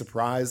would be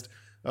surprised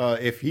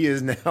if he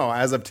is now,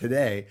 as of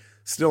today,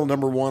 still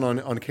number one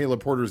on Caleb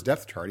Porter's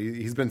depth chart.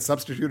 He's been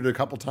substituted a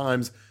couple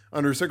times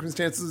under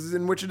circumstances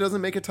in which it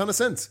doesn't make a ton of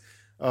sense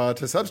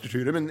to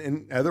substitute him,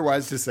 and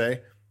otherwise to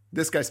say,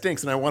 this guy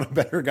stinks and I want a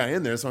better guy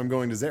in there, so I'm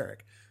going to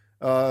Zarek.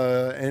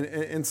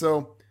 And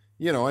so,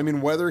 I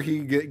mean, whether he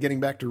getting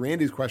back to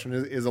Randy's question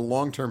is a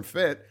long-term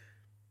fit,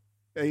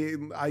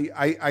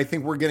 I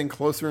think we're getting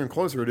closer and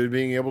closer to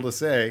being able to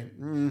say,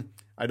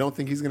 I don't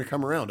think he's going to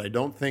come around. I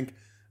don't think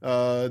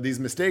these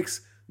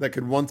mistakes that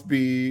could once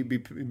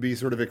be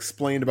sort of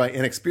explained by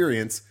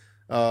inexperience,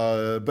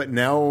 but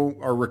now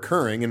are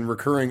recurring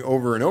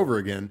over and over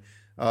again.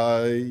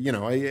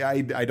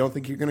 I don't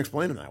think you can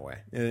explain them that way.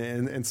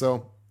 And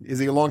so, is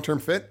he a long-term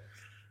fit?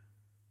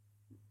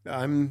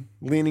 I'm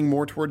leaning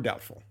more toward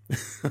doubtful.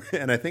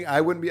 And I think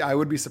I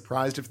would be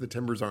surprised if the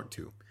Timbers aren't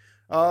too.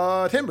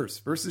 Timbers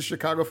versus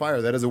Chicago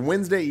Fire. That is a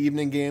Wednesday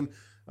evening game.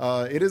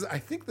 It is, I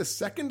think, the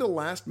second to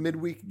last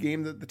midweek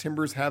game that the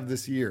Timbers have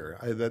this year.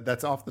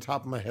 That's off the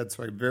top of my head,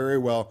 so I very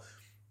well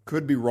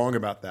could be wrong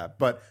about that.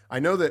 But I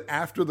know that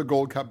after the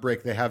Gold Cup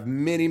break, they have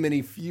many,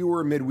 many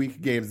fewer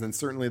midweek games than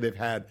certainly they've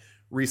had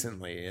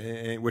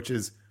recently, which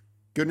is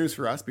good news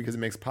for us because it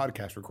makes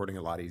podcast recording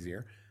a lot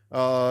easier.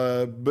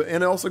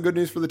 And also good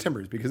news for the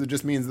Timbers because it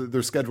just means that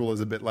their schedule is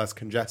a bit less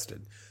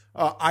congested.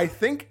 I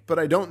think, but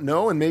I don't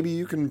know, and maybe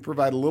you can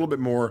provide a little bit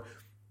more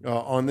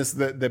on this,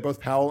 that both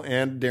Powell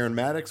and Darren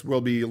Maddox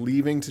will be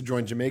leaving to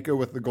join Jamaica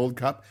with the Gold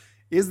Cup.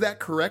 Is that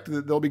correct,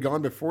 that they'll be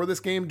gone before this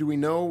game? Do we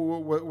know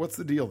what's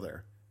the deal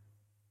there?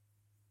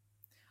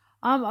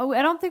 I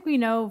don't think we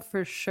know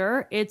for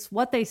sure. It's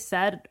what they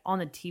said on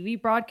the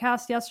TV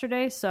broadcast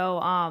yesterday. So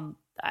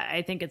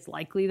I think it's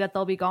likely that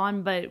they'll be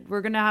gone, but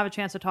we're going to have a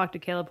chance to talk to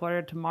Caleb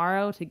Porter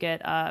tomorrow to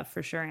get a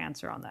for sure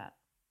answer on that.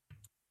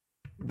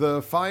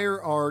 The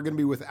Fire are going to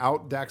be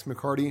without Dax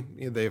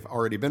McCarty. They've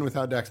already been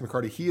without Dax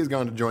McCarty. He has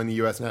gone to join the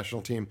U.S.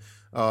 national team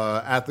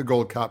at the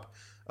Gold Cup.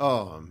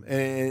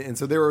 And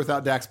so they were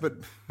without Dax, but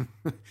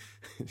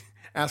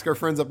ask our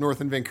friends up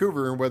north in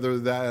Vancouver whether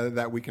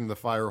that weakened the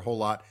Fire a whole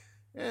lot.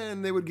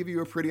 And they would give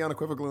you a pretty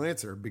unequivocal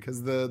answer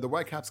because the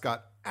Whitecaps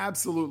got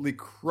absolutely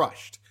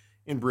crushed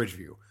in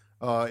Bridgeview.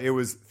 It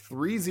was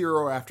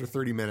 3-0 after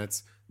 30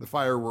 minutes. The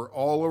Fire were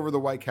all over the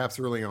Whitecaps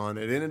early on.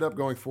 It ended up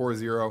going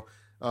 4-0.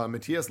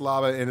 Matthias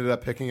Lava ended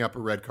up picking up a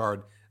red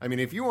card. I mean,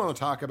 if you want to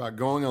talk about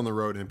going on the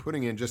road and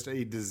putting in just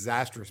a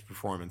disastrous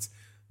performance,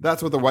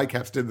 that's what the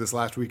Whitecaps did this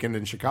last weekend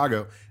in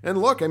Chicago. And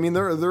look, I mean,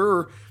 there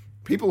are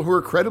people who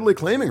are credibly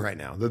claiming right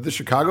now that the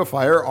Chicago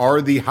Fire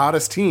are the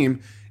hottest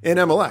team in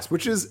MLS,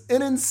 which is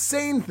an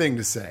insane thing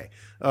to say,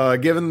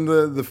 given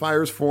the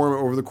Fire's form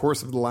over the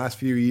course of the last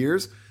few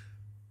years.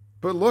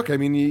 But look, I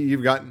mean,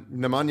 you've got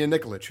Nemanja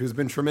Nikolic, who's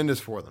been tremendous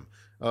for them.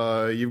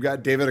 You've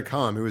got David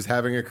Akam, who is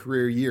having a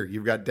career year.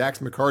 You've got Dax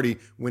McCarty,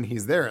 when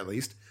he's there at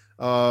least,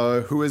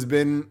 who has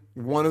been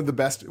one of the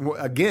best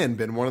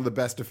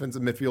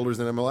defensive midfielders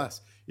in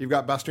MLS. You've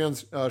got Bastian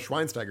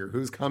Schweinsteiger,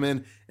 who's come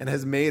in and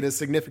has made a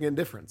significant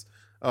difference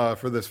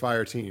for this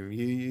Fire team.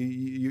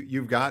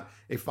 You've got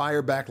a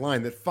Fire back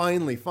line that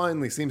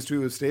finally seems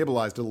to have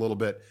stabilized a little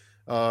bit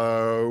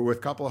with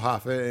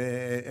Koppelhoff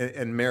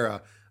and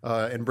Mera.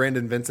 And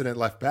Brandon Vincent at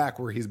left back,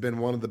 where he's been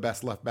one of the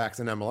best left backs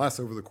in MLS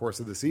over the course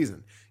of the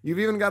season. You've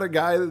even got a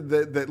guy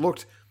that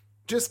looked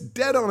just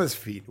dead on his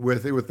feet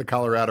with the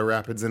Colorado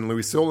Rapids and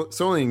Louis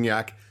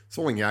Solignac.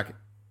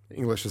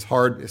 English is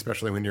hard,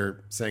 especially when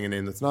you're saying a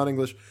name that's not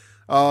English.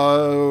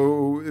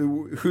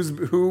 who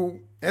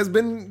has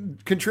been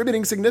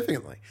contributing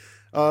significantly.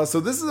 So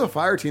this is a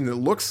Fire team that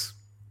looks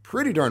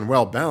pretty darn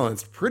well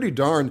balanced, pretty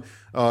darn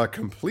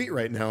complete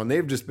right now, and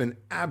they've just been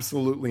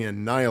absolutely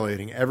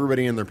annihilating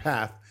everybody in their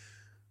path,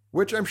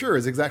 which I'm sure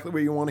is exactly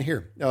what you want to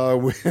hear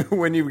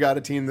when you've got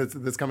a team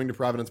that's coming to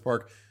Providence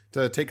Park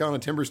to take on a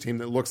Timbers team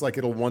that looks like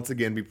it'll once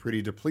again be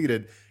pretty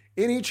depleted.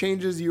 Any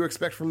changes you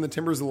expect from the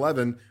Timbers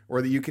 11,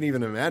 or that you can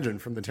even imagine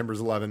from the Timbers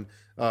 11,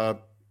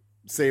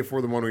 save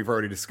for the one we've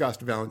already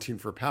discussed, Valentine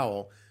for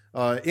Powell,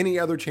 any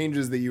other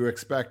changes that you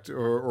expect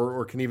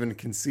or can even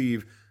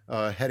conceive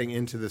heading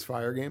into this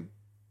Fire game?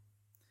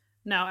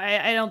 No,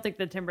 I don't think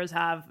the Timbers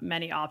have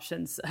many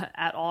options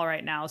at all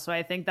right now. So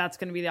I think that's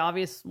going to be the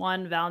obvious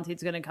one.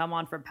 Valentine's going to come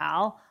on for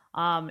Powell.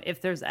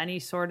 If there's any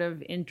sort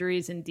of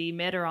injuries in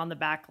D-mid or on the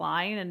back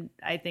line, and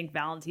I think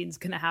Valentine's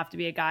going to have to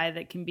be a guy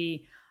that can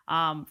be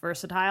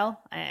versatile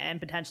and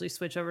potentially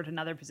switch over to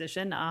another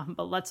position.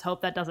 But let's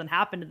hope that doesn't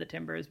happen to the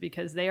Timbers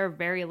because they are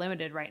very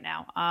limited right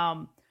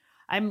now.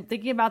 I'm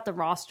thinking about the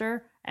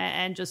roster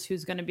and just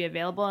who's going to be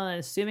available, and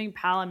assuming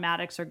Powell and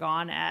Maddox are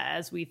gone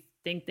as we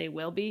think they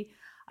will be,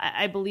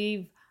 I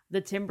believe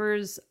the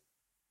Timbers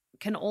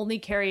can only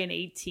carry an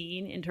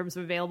 18 in terms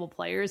of available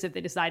players if they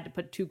decide to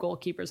put 2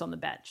 goalkeepers on the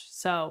bench.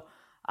 So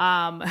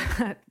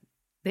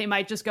they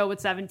might just go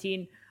with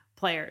 17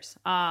 players.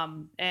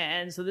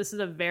 And so this is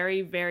a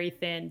very, very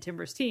thin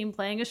Timbers team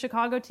playing a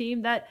Chicago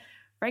team that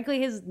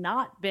frankly has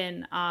not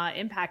been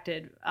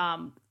impacted.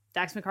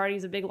 Dax McCarty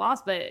is a big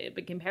loss,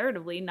 but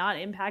comparatively not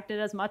impacted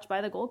as much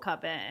by the Gold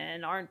Cup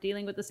and aren't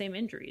dealing with the same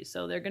injuries.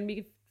 So they're going to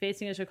be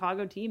facing a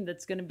Chicago team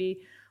that's going to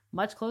be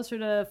much closer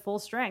to full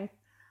strength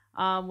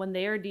when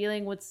they are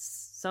dealing with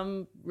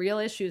some real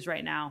issues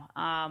right now.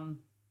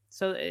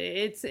 So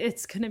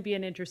it's going to be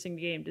an interesting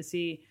game to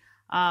see.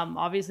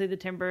 Obviously, the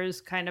Timbers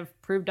kind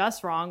of proved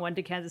us wrong, went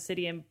to Kansas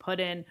City and put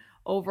in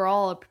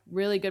overall a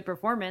really good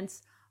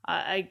performance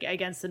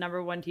against the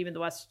number 1 team in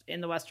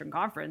the Western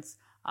Conference.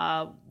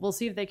 We'll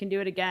see if they can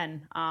do it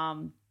again,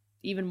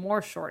 even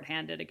more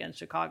shorthanded against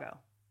Chicago.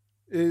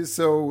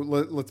 So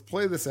let's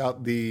play this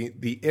out. The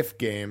if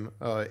game,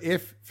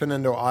 if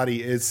Fernando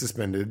Adi is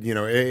suspended,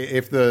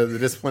 if the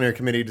disciplinary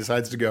committee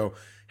decides to go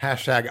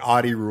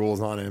 #Adi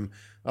rules on him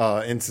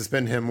and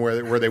suspend him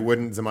where they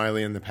wouldn't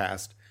Zemaili in the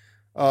past.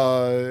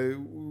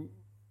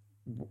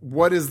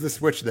 What is the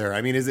switch there?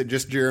 I mean, is it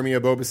just Jeremy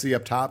Ebobisse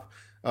up top?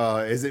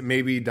 Is it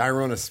maybe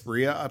Dairon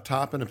Asprilla up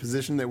top in a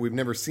position that we've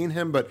never seen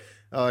him? But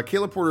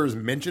Caleb Porter is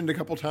mentioned a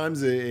couple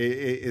times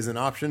is an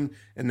option,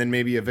 and then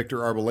maybe a Victor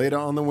Arboleda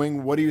on the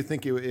wing. What do you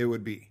think it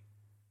would be?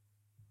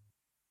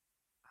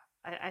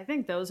 I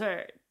think those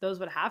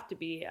would have to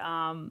be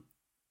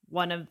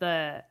one of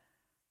the.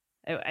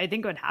 I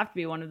think it would have to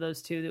be one of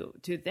those two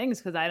things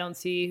because I don't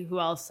see who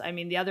else. I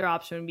mean, the other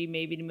option would be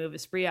maybe to move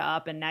Asprilla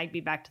up and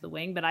Nagbe back to the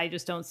wing, but I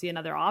just don't see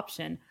another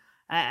option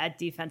at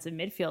defensive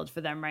midfield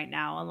for them right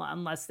now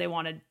unless they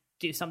want to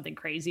do something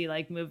crazy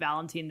like move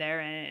Valentine there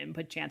and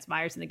put Chance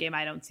Myers in the game.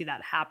 I don't see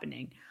that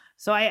happening.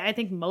 So I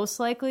think most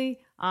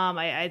likely,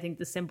 I think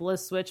the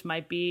simplest switch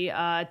might be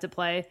to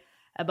play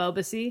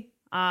Ebobisse,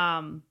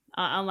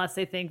 unless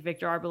they think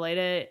Victor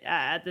Arboleda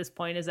at this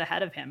point is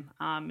ahead of him,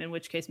 in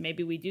which case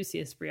maybe we do see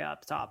Asprilla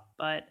up top.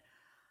 But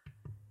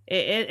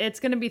it's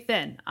going to be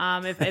thin.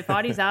 If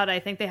Adi's out, I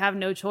think they have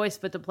no choice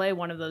but to play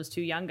one of those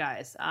 2 young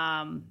guys.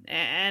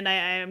 And I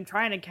am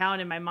trying to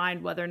count in my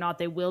mind whether or not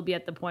they will be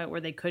at the point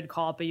where they could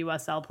call up a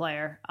USL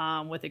player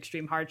with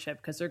extreme hardship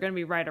because they're going to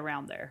be right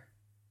around there.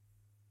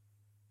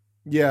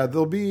 Yeah,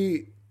 they'll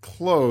be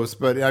close,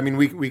 but I mean,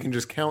 we can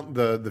just count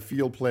the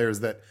field players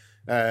that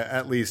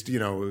at least,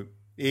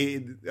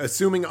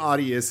 assuming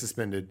Adi is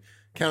suspended,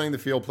 counting the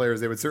field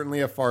players, they would certainly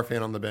have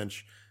Farfan on the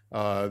bench.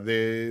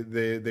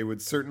 They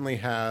would certainly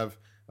have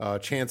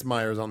Chance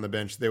Myers on the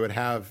bench. They would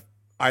have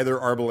either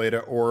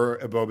Arboleda or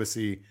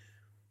Ebobisse.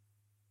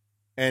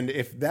 And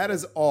if that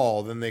is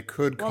all, then they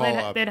could call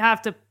up. They'd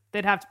have to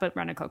put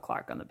Renico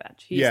Clark on the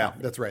bench. He's healthy.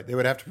 That's right. They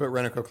would have to put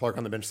Renico Clark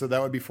on the bench. So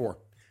that would be 4.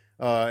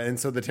 And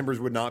so the Timbers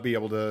would not be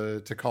able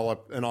to call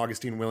up an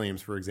Augustine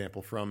Williams, for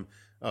example, from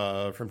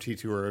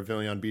T2 or a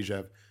Vilian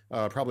Bijev.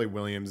 Probably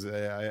Williams,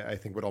 I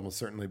think, would almost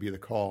certainly be the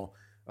call.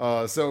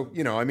 So,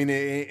 I mean,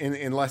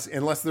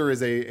 unless there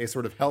is a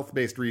sort of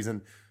health-based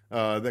reason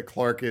that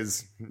Clark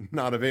is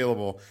not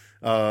available,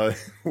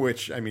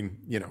 which, I mean,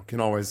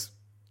 can always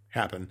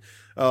happen.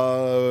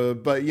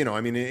 But,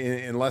 I mean,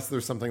 unless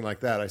there's something like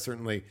that, I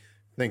certainly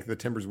think the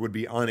Timbers would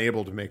be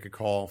unable to make a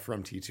call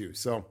from T2.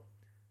 So,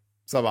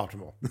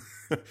 suboptimal.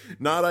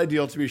 Not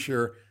ideal, to be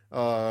sure.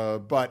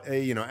 But,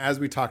 as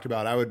we talked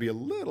about, I would be a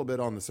little bit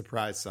on the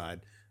surprise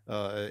side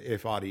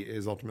if Adi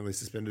is ultimately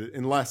suspended,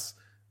 unless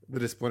the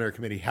disciplinary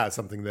committee has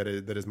something that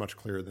is much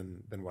clearer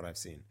than what I've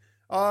seen.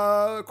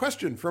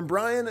 Question from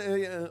Brian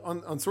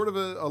on sort of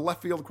a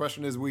left field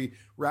question as we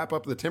wrap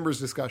up the Timbers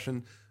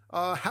discussion.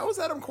 How is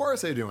Adam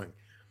Quaresay doing?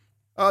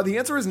 The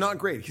answer is not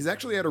great. He's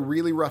actually had a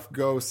really rough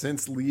go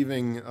since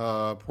leaving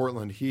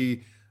Portland.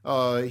 He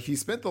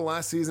spent the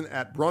last season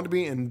at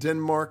Brøndby in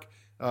Denmark.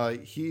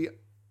 He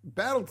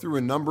battled through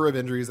a number of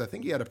injuries. I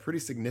think he had a pretty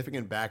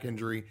significant back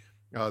injury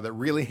that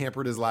really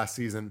hampered his last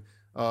season.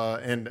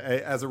 And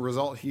as a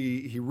result,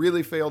 he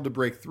really failed to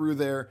break through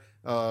there.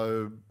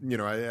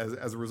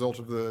 As a result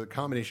of the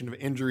combination of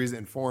injuries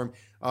and form,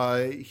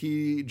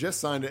 he just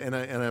signed, and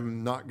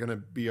I'm not going to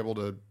be able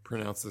to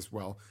pronounce this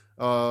well,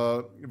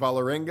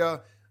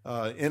 Vålerenga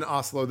in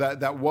Oslo.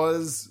 That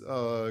was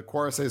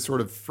Kvaratskhelim's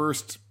sort of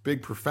first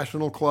big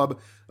professional club.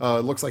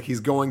 It looks like he's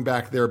going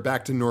back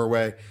to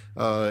Norway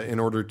in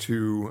order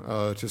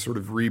to sort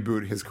of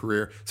reboot his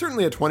career.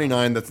 Certainly at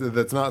 29,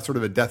 that's not sort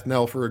of a death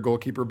knell for a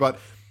goalkeeper, but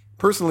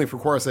personally for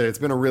Kvaratskhelim, it's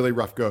been a really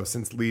rough go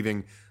since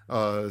leaving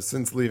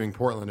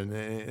Portland,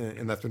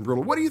 and that's been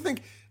brutal. What do you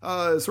think,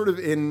 sort of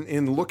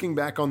in looking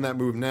back on that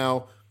move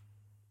now,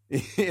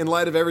 in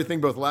light of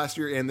everything, both last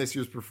year and this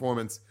year's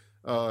performance,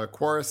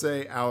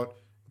 Kvaratskhelim out,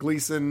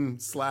 Gleason /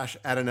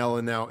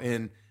 Adenella now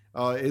in,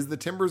 is the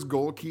Timbers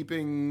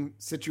goalkeeping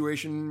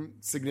situation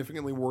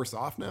significantly worse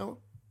off now?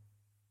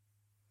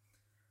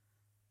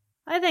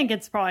 I think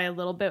it's probably a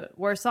little bit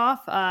worse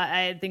off.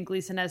 I think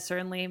Gleason has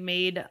certainly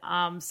made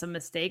some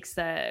mistakes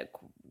that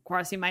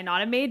Kvaratskhelim might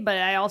not have made, but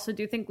I also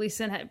do think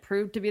Gleason had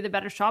proved to be the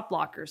better shot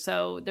blocker.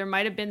 So there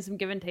might have been some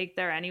give and take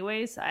there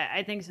anyways.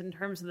 I think in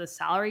terms of the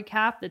salary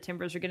cap, the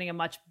Timbers are getting a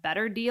much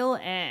better deal.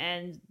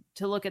 And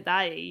to look at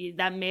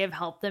that may have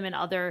helped them in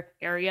other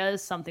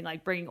areas, something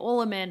like bringing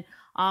Olam in,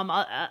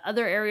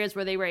 other areas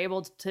where they were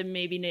able to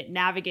maybe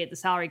navigate the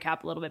salary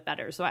cap a little bit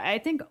better. So I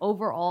think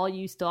overall,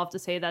 you still have to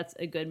say that's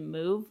a good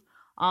move.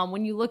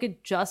 When you look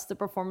at just the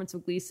performance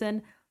of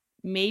Gleason,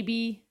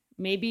 maybe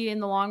in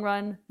the long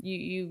run,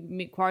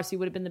 Kvaratskhelim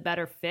would have been the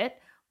better fit.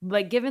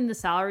 But given the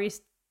salary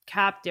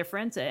cap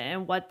difference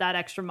and what that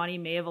extra money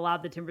may have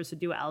allowed the Timbers to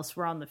do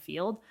elsewhere on the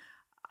field,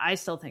 I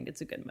still think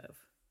it's a good move.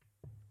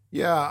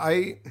 Yeah,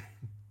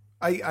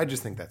 I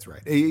just think that's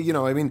right.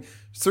 I mean,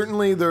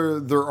 certainly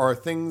there are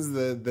things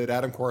that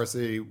Adam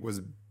Kvaratskhelim was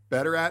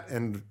better at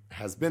and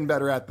has been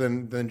better at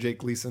than Jake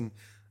Gleason.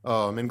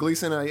 And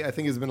Gleason, I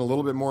think, has been a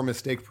little bit more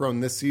mistake prone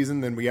this season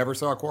than we ever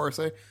saw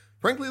Kvaratskhelim.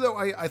 Frankly, though,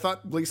 I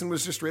thought Gleason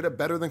was just straight up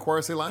better than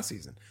Kvaratskhelim last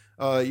season.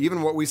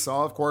 Even what we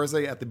saw of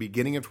Kvaratskhelim at the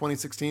beginning of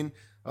 2016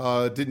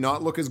 did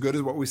not look as good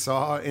as what we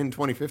saw in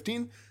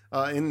 2015.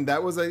 And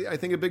that was, I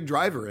think, a big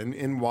driver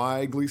in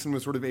why Gleason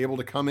was sort of able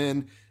to come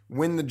in,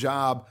 win the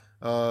job,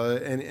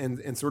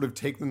 and sort of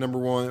take the number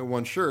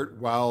one shirt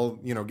while,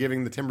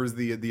 giving the Timbers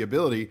the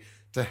ability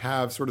to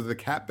have sort of the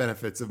cap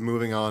benefits of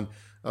moving on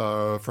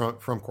from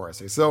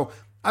Kvaratskhelim. So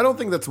I don't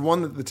think that's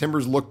one that the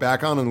Timbers look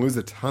back on and lose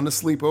a ton of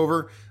sleep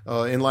over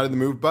in light of the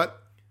move.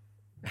 But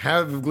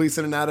have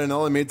Gleason and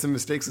Adenella made some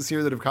mistakes this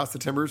year that have cost the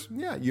Timbers?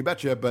 Yeah, you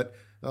betcha. But,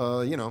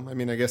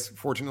 I guess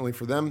fortunately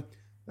for them,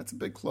 that's a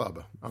big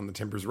club on the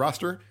Timbers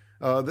roster.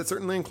 That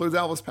certainly includes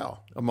Alvis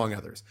Powell, among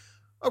others.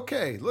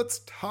 Okay,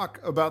 let's talk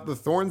about the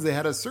Thorns. They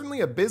had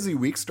certainly a busy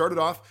week. Started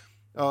off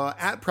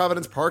at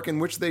Providence Park, in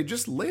which they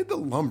just laid the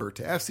lumber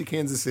to FC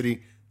Kansas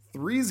City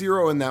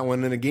 3-0 in that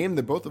one, in a game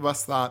that both of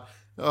us thought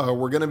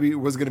was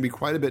going to be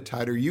quite a bit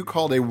tighter. You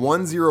called a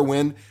 1-0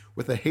 win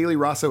with a Haley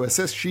Rosso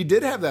assist. She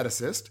did have that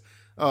assist.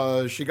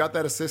 She got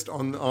that assist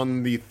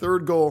on the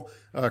third goal,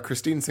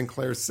 Christine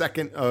Sinclair's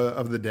second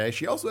of the day.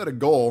 She also had a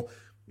goal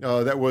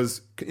that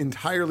was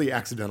entirely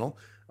accidental.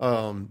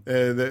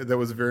 That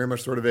was very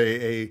much sort of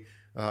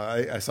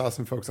I saw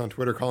some folks on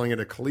Twitter calling it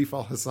a Khalif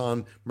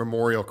Al-Hassan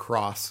Memorial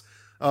Cross,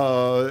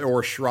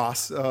 or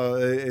Schross,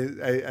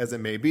 as it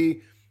may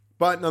be.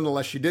 But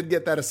nonetheless, she did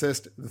get that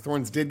assist. The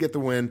Thorns did get the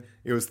win.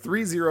 It was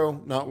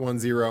 3-0, not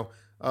 1-0.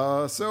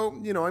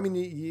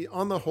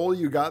 On the whole,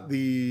 you got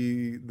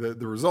the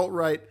result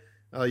right.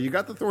 You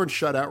got the Thorns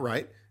shutout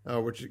right,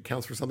 which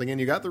counts for something. And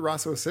you got the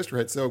Rosso assist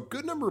right. So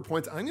good number of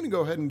points. I'm going to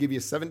go ahead and give you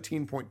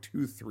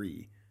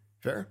 17.23.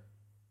 Fair?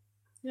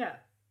 Yeah.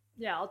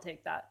 Yeah, I'll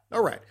take that.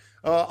 All right.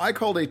 I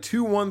called a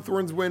 2-1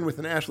 Thorns win with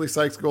an Ashley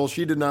Sykes goal.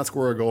 She did not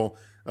score a goal.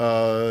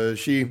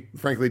 She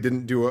frankly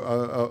didn't do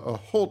a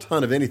whole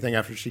ton of anything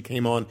after she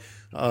came on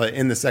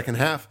in the second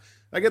half.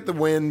 I get the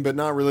win, but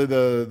not really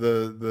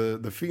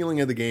the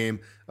feeling of the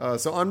game.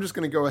 So I'm just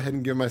going to go ahead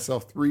and give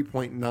myself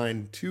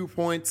 3.92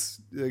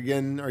 points.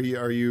 Again, are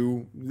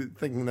you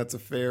thinking that's a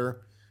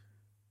fair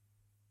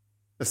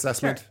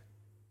assessment? Sure.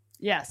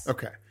 Yes.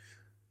 Okay.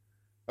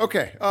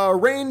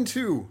 Reign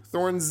 2,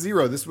 Thorns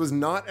 0. This was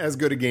not as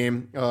good a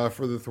game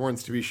for the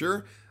Thorns, to be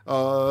sure.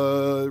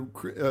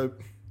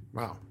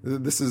 Wow,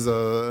 this is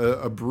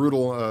a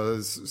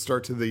brutal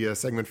start to the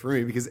segment for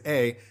me because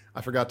I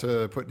forgot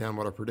to put down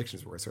what our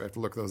predictions were, so I have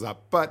to look those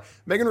up. But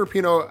Megan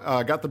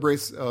Rapinoe got the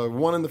brace,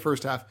 one in the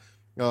first half,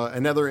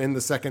 another in the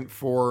second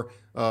for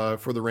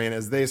the Reign,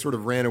 as they sort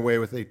of ran away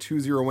with a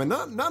 2-0 win.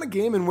 Not a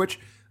game in which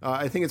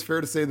I think it's fair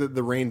to say that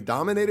the Reign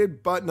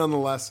dominated, but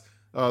nonetheless,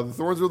 the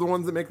Thorns were the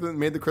ones that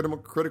made the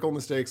critical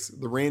mistakes.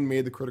 The Reign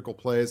made the critical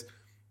plays.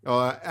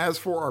 As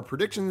for our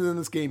predictions in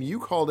this game, you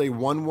called a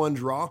 1-1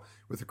 draw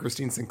with a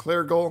Christine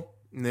Sinclair goal.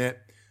 Nah.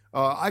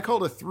 I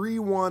called a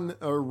 3-1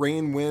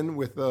 Reign win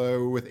with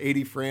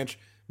Adie Franch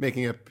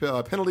making a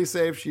penalty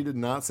save. She did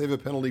not save a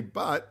penalty,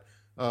 but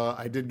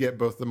I did get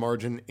both the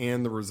margin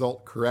and the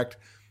result correct.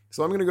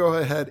 So I'm going to go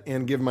ahead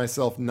and give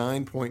myself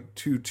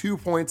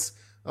 9.22 points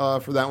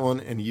for that one,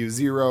 and you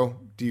 0.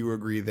 Do you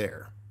agree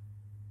there?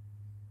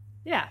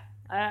 Yeah,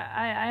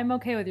 I'm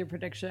okay with your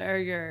prediction or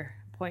your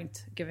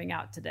point giving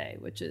out today,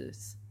 which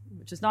is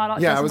not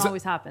doesn't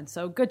always happen.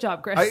 So good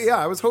job, Chris.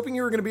 I was hoping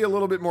you were going to be a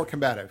little bit more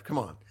combative. Come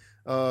on,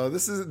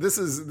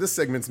 this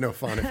segment's no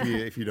fun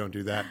if you don't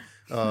do that.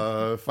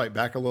 Fight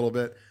back a little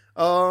bit.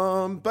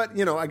 But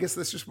I guess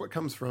that's just what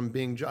comes from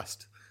being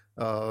just.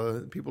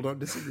 People don't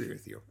disagree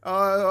with you.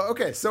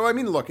 Okay, so I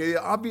mean, look,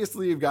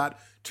 obviously you've got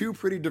two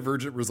pretty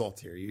divergent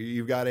results here.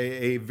 You've got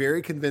a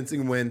very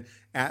convincing win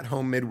at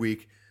home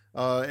midweek,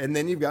 and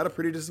then you've got a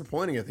pretty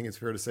disappointing, I think it's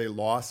fair to say,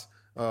 loss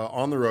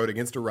on the road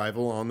against a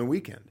rival on the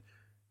weekend.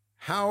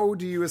 How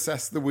do you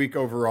assess the week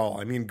overall?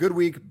 I mean, good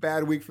week,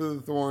 bad week for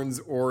the Thorns,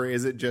 or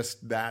is it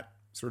just that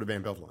sort of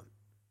ambivalent?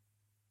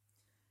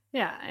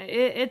 Yeah,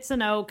 it's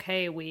an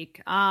okay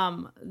week.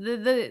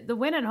 The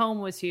win at home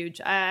was huge.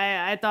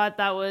 I thought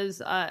that was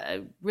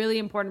a really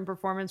important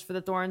performance for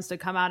the Thorns to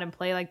come out and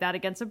play like that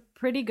against a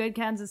pretty good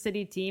Kansas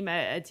City team,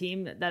 a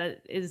team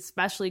that is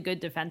especially good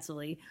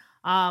defensively.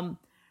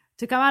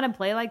 To come out and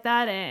play like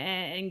that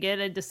and get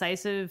a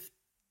decisive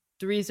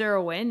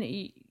 3-0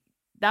 win,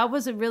 that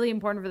was really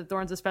important for the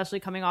Thorns, especially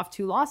coming off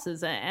 2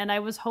 losses. And I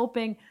was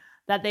hoping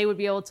that they would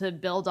be able to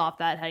build off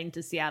that heading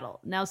to Seattle.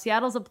 Now,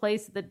 Seattle's a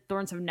place that the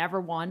Thorns have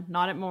never won,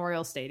 not at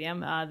Memorial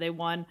Stadium. They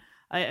won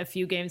a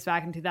few games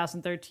back in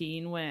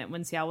 2013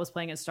 when Seattle was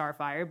playing at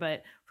Starfire,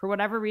 but for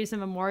whatever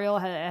reason, Memorial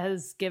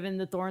has given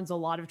the Thorns a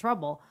lot of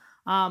trouble.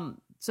 And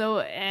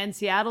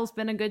Seattle's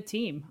been a good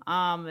team.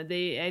 I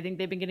think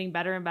they've been getting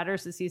better and better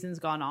as the season's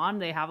gone on.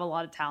 They have a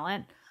lot of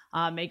talent.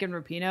 Megan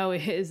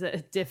Rapinoe is a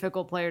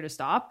difficult player to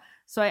stop.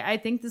 So I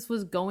think this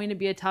was going to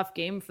be a tough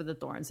game for the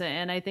Thorns,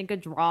 and I think a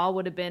draw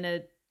would have been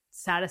a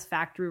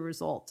satisfactory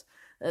result.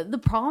 The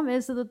problem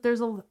is that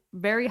there's a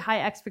very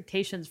high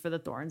expectations for the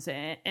Thorns,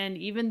 and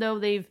even though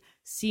they've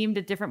seemed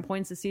at different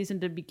points this season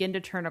to begin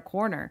to turn a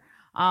corner,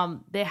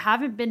 they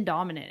haven't been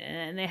dominant,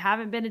 and they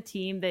haven't been a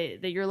team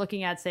that you're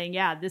looking at saying,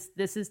 yeah,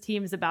 this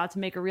team is about to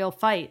make a real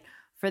fight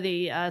for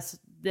the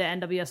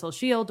NWSL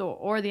Shield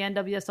or the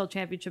NWSL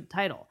Championship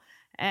title.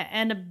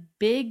 And a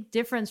big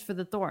difference for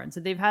the Thorns.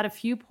 They've had a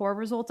few poor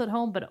results at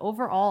home, but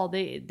overall,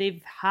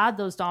 they've had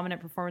those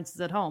dominant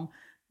performances at home.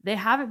 They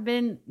haven't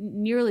been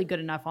nearly good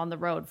enough on the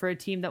road for a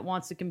team that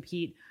wants to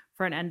compete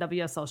for an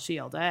NWSL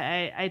Shield.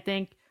 I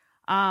think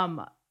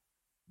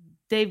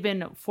they've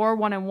been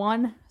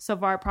 4-1-1 so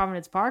far at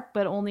Providence Park,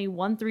 but only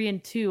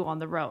 1-3-2 on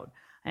the road,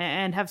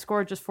 and have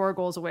scored just 4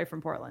 goals away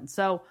from Portland.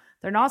 So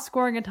they're not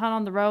scoring a ton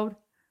on the road.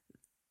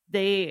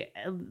 They,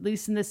 at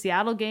least in the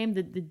Seattle game,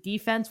 the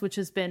defense, which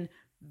has been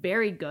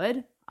very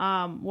good.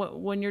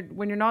 When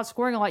you're not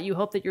scoring a lot, you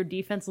hope that your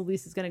defense at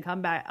least is going to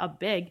come back up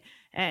big.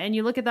 And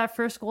you look at that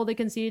first goal they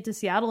conceded to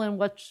Seattle in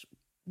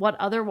what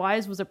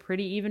otherwise was a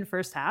pretty even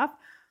first half.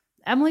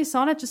 Emily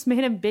Sonnet just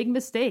made a big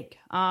mistake.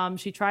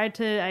 She tried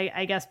to,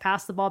 I guess,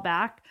 pass the ball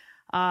back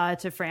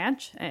to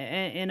Franch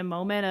in a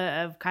moment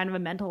of kind of a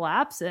mental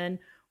lapse, and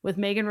with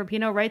Megan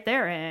Rapinoe right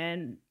there.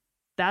 And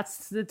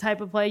that's the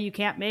type of play you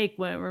can't make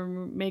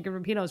when Megan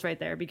Rapinoe's right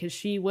there, because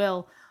she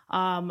will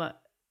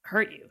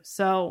hurt you.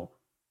 So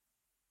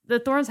the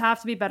Thorns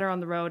have to be better on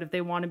the road if they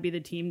want to be the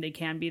team they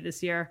can be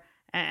this year.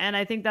 And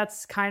I think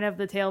that's kind of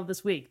the tale of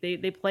this week.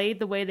 They played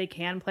the way they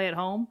can play at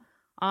home,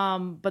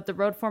 but the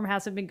road form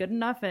hasn't been good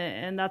enough,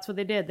 and that's what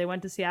they did. They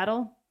went to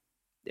Seattle.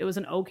 It was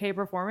an okay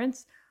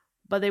performance,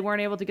 but they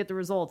weren't able to get the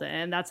result,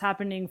 and that's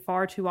happening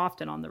far too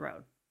often on the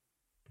road.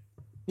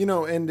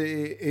 And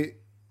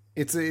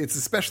it's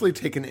especially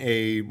taken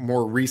a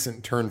more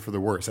recent turn for the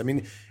worse. I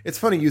mean, it's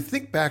funny. You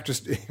think back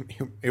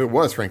it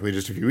was frankly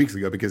just a few weeks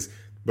ago, because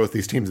both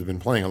these teams have been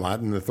playing a lot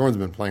and the Thorns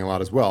have been playing a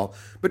lot as well.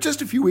 But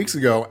just a few weeks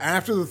ago,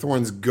 after the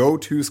Thorns go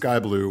to Sky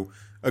Blue,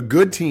 a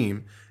good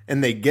team,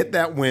 and they get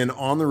that win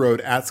on the road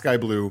at Sky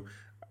Blue,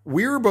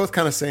 we were both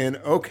kind of saying,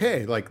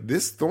 okay, like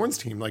this Thorns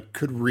team like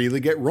could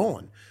really get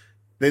rolling.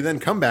 They then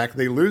come back,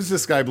 they lose to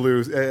Sky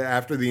Blue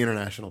after the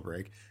international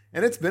break.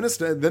 And it's been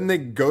then they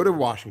go to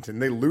Washington.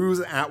 They lose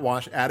at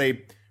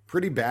a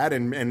pretty bad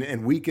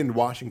and weakened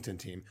Washington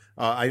team.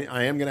 I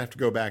am going to have to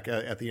go back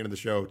at the end of the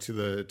show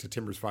to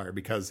Timbers Fire,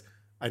 because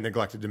I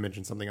neglected to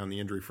mention something on the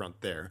injury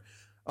front there.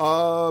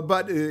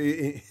 But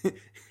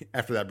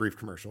after that brief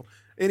commercial,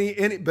 but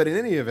in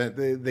any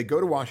event, they go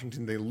to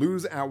Washington. They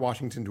lose at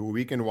Washington to a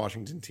weakened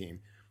Washington team.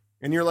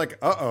 And you're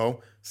like,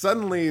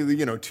 suddenly,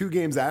 2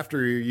 games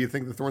after you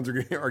think the Thorns are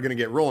going to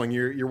get rolling,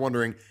 you're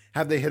wondering,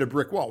 have they hit a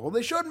brick wall? Well,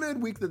 they showed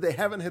midweek that they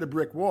haven't hit a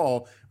brick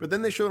wall, but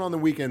then they showed on the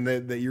weekend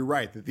that you're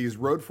right, that these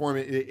road form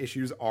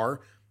issues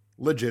are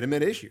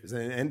legitimate issues.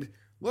 And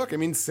look, I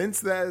mean, since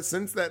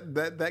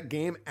that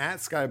game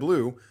at Sky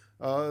Blue,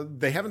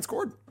 they haven't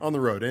scored on the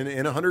road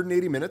in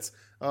 180 minutes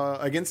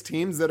against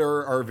teams that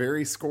are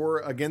very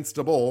score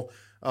againstable.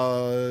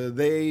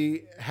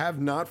 They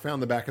have not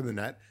found the back of the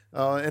net.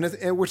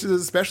 And which is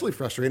especially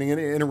frustrating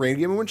in a rain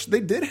game in which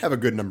they did have a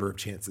good number of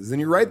chances. And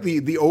you're right,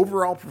 the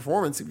overall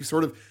performance, if you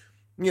sort of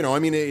I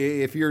mean,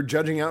 if you're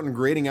judging out and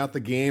grading out the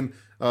game,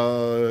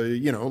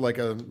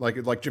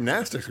 like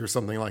gymnastics or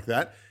something like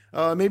that,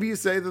 maybe you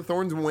say the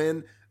Thorns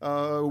win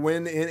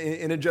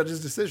in a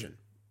judge's decision.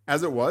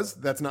 As it was,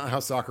 that's not how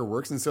soccer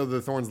works, and so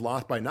the Thorns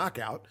lost by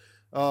knockout.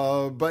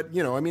 But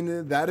I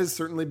mean, that is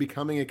certainly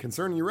becoming a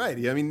concern. You're right.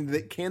 I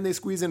mean, can they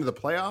squeeze into the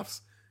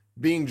playoffs,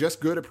 being just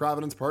good at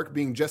Providence Park,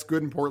 being just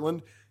good in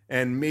Portland,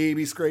 and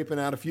maybe scraping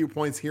out a few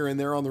points here and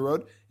there on the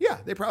road? Yeah,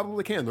 they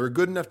probably can. They're a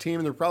good enough team,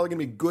 and they're probably going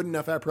to be good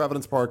enough at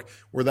Providence Park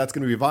where that's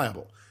going to be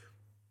viable.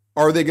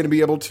 Are they going to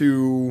be able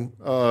to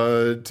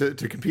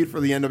compete for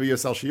the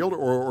NWSL Shield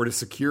or to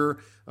secure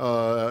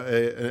at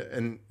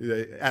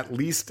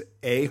least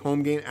a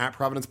home game at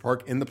Providence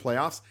Park in the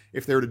playoffs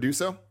if they were to do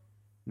so?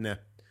 Nah.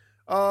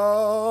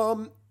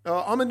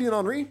 Amandine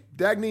Henry,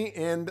 Dagny,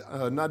 and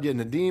Nadia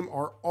Nadim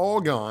are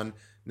all gone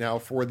now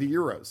for the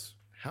Euros.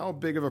 How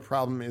big of a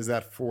problem is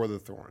that for the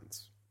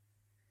Thorns?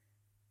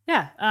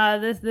 Yeah,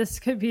 this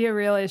could be a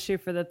real issue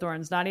for the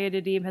Thorns. Nadia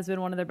Nadim has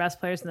been one of their best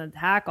players in the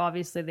attack.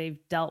 Obviously, they've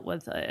dealt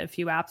with a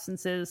few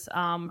absences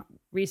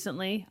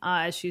recently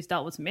as she's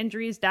dealt with some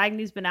injuries.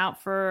 Dagny's been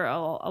out for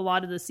a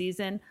lot of the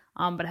season,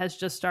 but has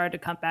just started to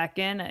come back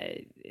in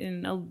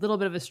a little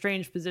bit of a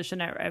strange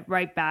position at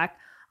right back.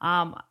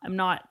 I'm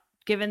not,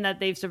 given that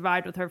they've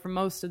survived with her for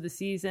most of the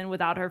season,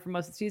 without her for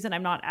most of the season,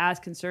 I'm not as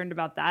concerned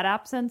about that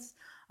absence.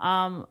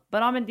 But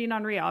Amandine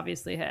Henry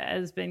obviously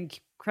has been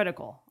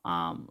critical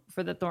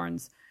for the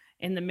Thorns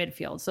in the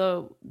midfield.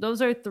 So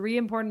those are three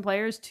important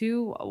players,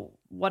 two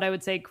what I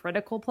would say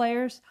critical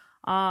players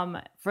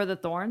for the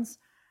Thorns.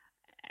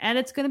 And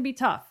it's going to be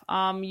tough.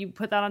 You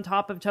put that on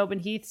top of Tobin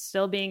Heath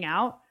still being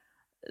out.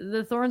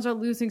 The Thorns are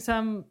losing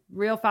some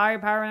real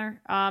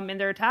firepower in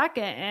their attack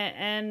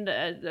and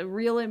a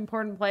real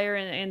important player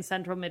in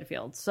central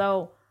midfield.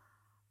 So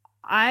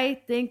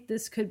I think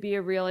this could be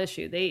a real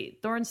issue.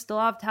 Thorns still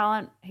have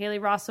talent. Haley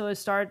Rosso has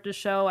started to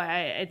show,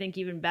 I think,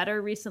 even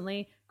better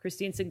recently.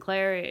 Christine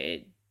Sinclair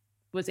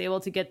was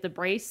able to get the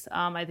brace.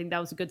 I think that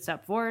was a good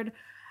step forward.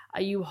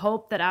 You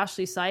hope that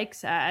Ashley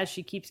Sykes, as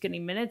she keeps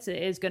getting minutes,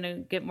 is going to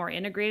get more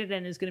integrated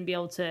and is going to be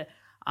able to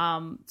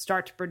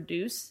start to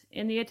produce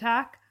in the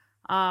attack.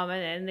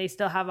 And they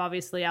still have,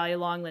 obviously, Ali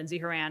Long, Lindsay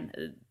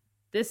Horan.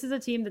 This is a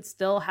team that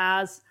still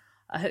has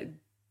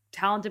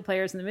talented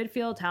players in the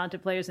midfield,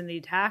 talented players in the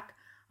attack.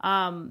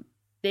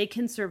 They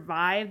can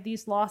survive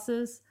these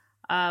losses,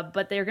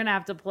 but they're going to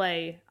have to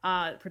play,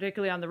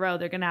 particularly on the road,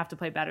 they're going to have to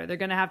play better. They're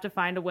going to have to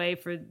find a way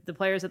for the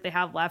players that they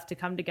have left to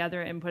come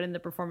together and put in the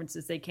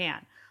performances they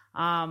can,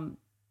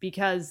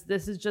 because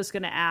this is just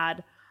going to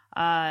add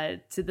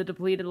to the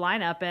depleted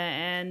lineup,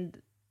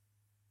 and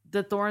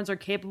the Thorns are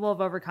capable of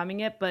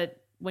overcoming it. But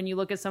when you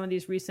look at some of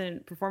these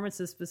recent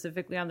performances,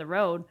 specifically on the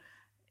road,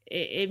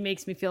 it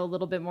makes me feel a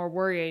little bit more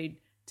worried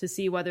to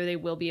see whether they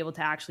will be able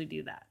to actually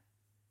do that.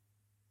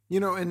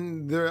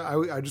 And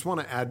I just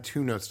want to add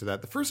two notes to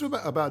that. The first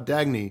about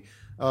Dagny,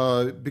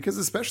 because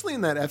especially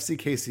in that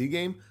FCKC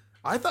game,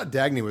 I thought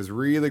Dagny was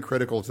really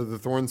critical to the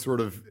Thorns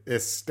sort of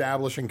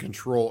establishing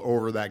control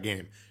over that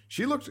game.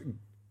 She looked,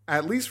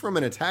 at least from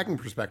an attacking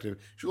perspective,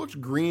 she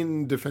looked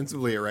green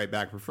defensively at right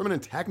back, but from an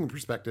attacking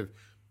perspective,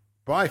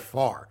 by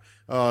far,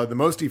 the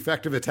most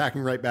effective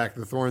attacking right back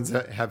the Thorns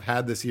have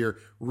had this year,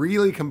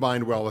 really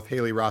combined well with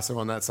Haley Rosso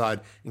on that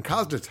side and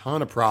caused a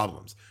ton of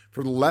problems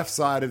for the left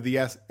side of the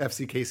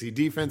FCKC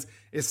defense,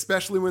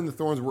 especially when the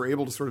Thorns were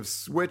able to sort of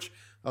switch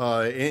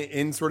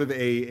in sort of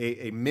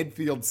a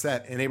midfield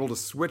set and able to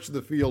switch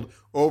the field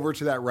over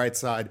to that right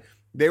side.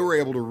 They were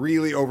able to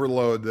really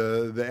overload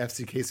the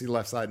FCKC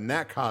left side, and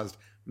that caused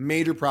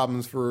major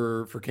problems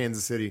for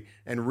Kansas City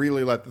and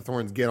really let the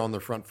Thorns get on their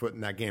front foot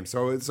in that game.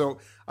 So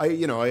I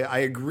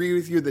agree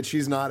with you that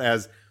she's not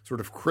as sort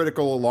of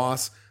critical a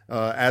loss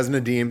as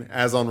Nadim,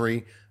 as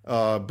Henry,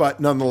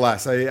 but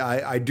nonetheless,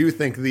 I do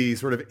think the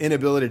sort of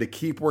inability to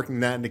keep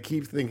working that and to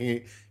keep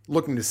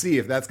looking to see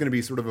if that's going to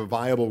be sort of a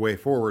viable way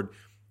forward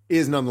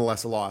is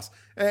nonetheless a loss.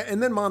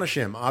 And then Mana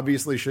Shim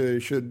obviously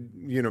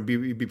should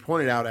be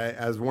pointed out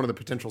as one of the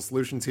potential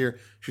solutions here.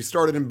 She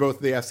started in both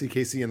the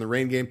FCKC and the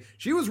Reign game.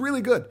 She was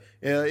really good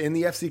in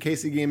the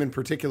FCKC game in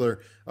particular.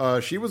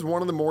 She was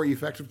one of the more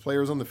effective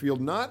players on the field,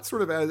 not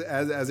sort of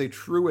as a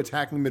true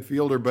attacking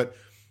midfielder, but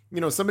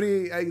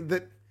somebody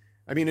that,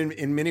 I mean,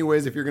 in many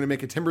ways, if you're going to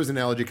make a Timbers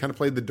analogy, kind of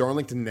played the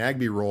Darlington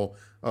Nagbe role,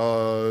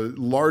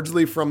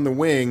 largely from the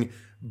wing,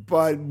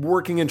 but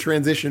working in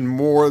transition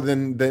more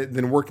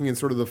than working in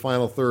sort of the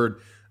final third,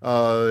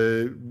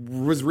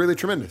 was really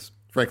tremendous.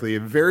 Frankly,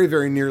 very,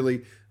 very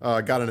nearly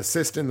got an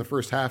assist in the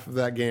first half of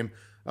that game,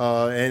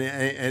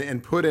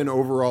 and put in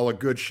overall a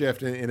good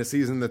shift in a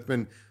season that's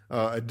been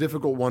a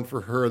difficult one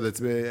for her. That's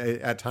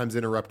been at times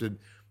interrupted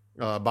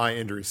by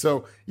injury.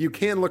 So you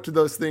can look to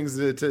those things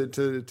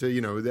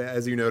to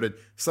as you noted,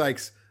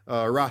 Sykes,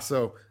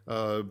 Rosso,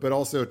 but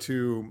also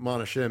to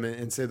Mana Shim,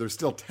 and say there's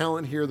still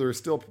talent here. There are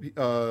still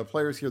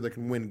players here that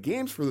can win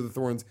games for the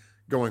Thorns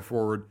going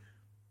forward,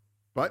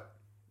 but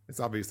it's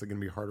obviously going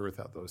to be harder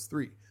without those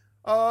three.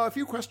 A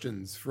few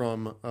questions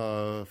from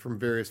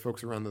various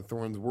folks around the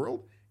Thorns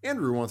world.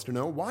 Andrew wants to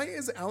know, why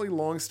is Allie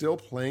Long still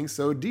playing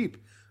so deep?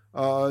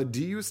 Do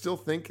you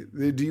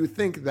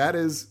think that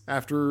is,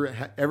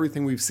 after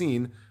everything we've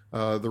seen,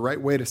 the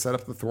right way to set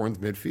up the Thorns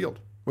midfield?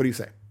 What do you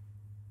say?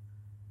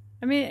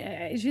 I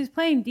mean, she's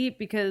playing deep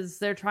because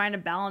they're trying to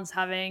balance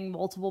having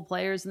multiple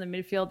players in the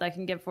midfield that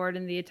can get forward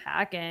in the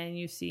attack, and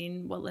you've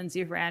seen what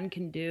Lindsey Horan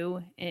can do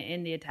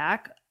in the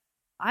attack.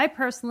 I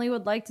personally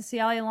would like to see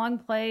Allie Long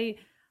play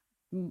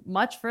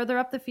much further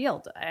up the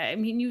field. I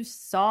mean, you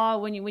saw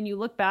when you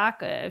look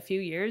back a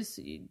few years,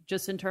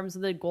 just in terms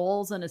of the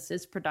goals and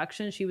assist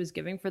production she was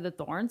giving for the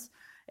Thorns,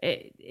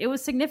 it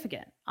was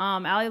significant.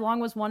 Allie Long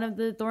was one of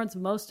the Thorns'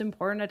 most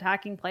important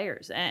attacking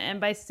players,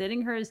 and by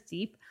sitting her as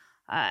deep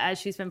as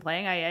she's been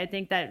playing, I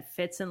think that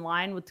fits in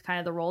line with kind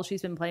of the role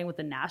she's been playing with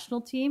the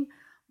national team.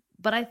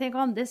 But I think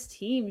on this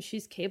team,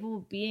 she's capable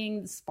of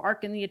being the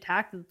spark in the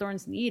attack that the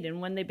Thorns need.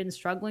 And when they've been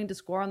struggling to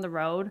score on the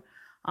road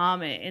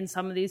in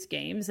some of these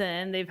games,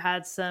 and they've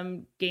had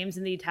some games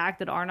in the attack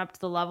that aren't up to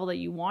the level that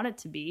you want it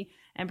to be,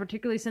 and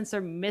particularly since they're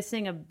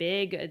missing a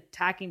big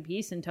attacking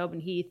piece in Tobin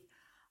Heath,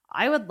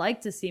 I would like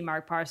to see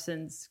Mark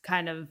Parsons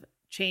kind of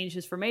change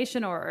his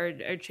formation or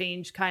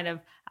change kind of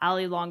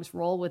Allie Long's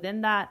role within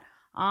that.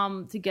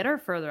 To get her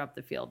further up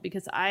the field,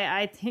 because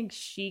I think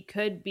she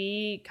could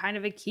be kind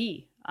of a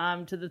key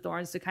to the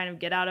Thorns to kind of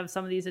get out of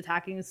some of these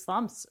attacking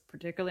slumps,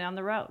 particularly on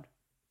the road.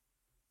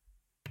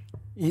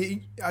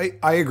 I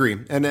agree.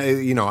 And,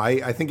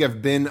 I think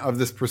I've been of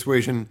this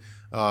persuasion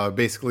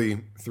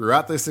basically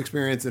throughout this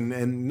experience,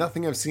 and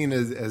nothing I've seen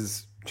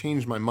has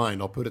changed my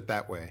mind. I'll put it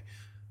that way.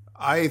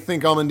 I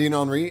think Amandine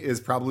Henry is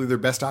probably their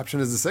best option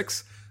as a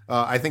 6.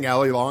 I think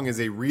Allie Long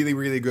is a really,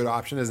 really good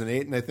option as an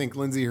 8, and I think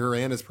Lindsey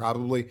Horan is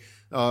probably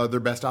their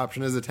best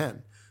option as a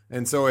 10.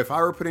 And so if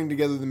I were putting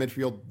together the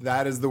midfield,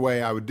 that is the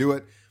way I would do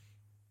it.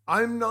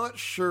 I'm not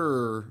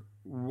sure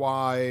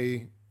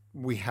why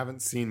we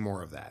haven't seen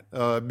more of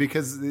that,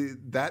 because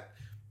that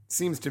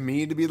seems to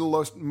me to be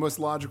the most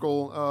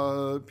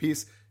logical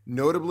piece.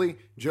 Notably,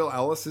 Jill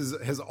Ellis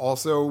has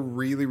also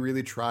really,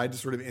 really tried to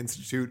sort of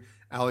institute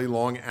Allie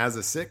Long as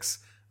a 6.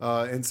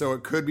 And so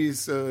it could be,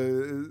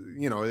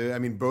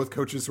 both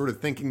coaches sort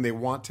of thinking they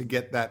want to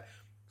get that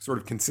sort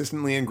of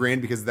consistently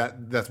ingrained because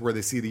that's where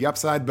they see the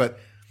upside. But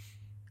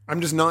I'm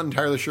just not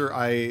entirely sure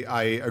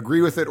I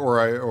agree with it,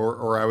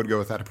 or I would go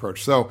with that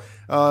approach. So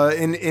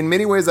in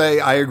many ways,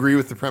 I agree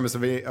with the premise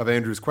of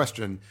Andrew's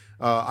question.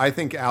 I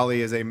think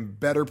Allie is a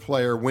better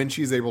player when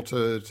she's able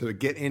to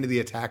get into the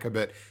attack a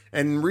bit,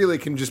 and really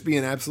can just be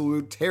an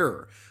absolute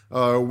terror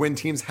when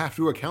teams have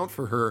to account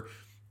for her,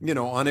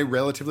 on a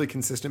relatively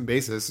consistent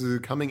basis,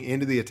 coming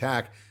into the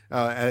attack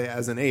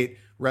as an 8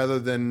 rather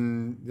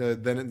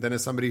than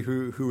as somebody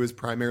who is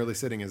primarily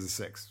sitting as a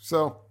 6.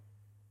 So,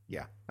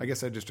 yeah, I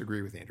guess I just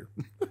agree with Andrew.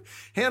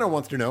 Hannah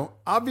wants to know,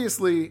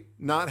 obviously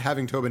not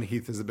having Tobin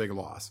Heath is a big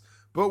loss,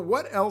 but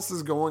what else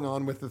is going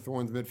on with the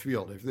Thorns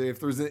midfield? If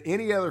there's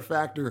any other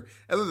factor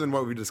other than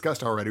what we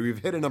discussed already, we've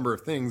hit a number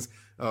of things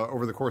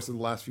over the course of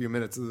the last few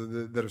minutes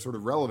that are sort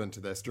of relevant to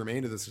this,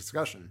 germane to this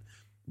discussion.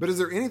 But is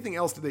there anything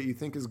else that you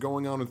think is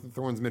going on with the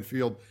Thorns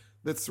midfield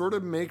that sort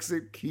of makes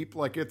it keep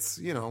like it's,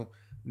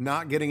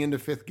 not getting into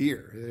 5th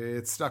gear?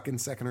 It's stuck in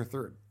 2nd or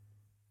 3rd.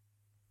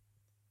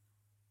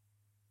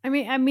 I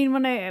mean,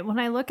 when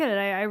I look at it,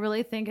 I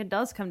really think it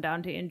does come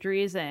down to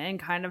injuries and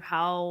kind of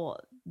how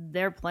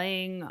they're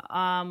playing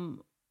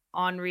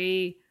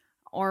Henry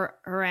or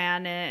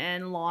Horan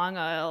and Long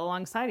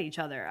alongside each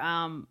other.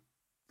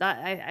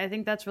 I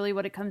think that's really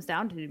what it comes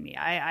down to me.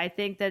 I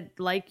think that,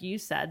 like you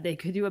said, they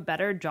could do a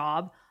better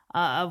job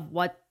of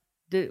what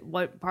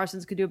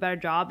Parsons could do a better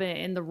job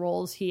in the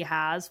roles he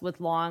has with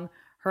Long,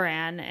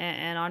 Horan,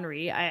 and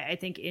Henry. I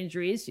think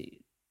injuries.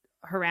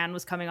 Horan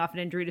was coming off an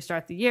injury to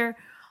start the year.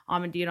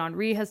 Amandine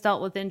Henry has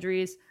dealt with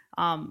injuries.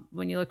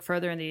 When you look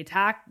further in the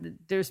attack,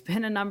 there's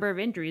been a number of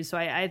injuries. So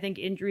I think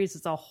injuries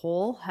as a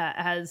whole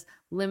has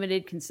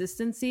limited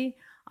consistency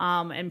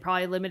and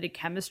probably limited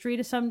chemistry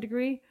to some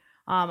degree.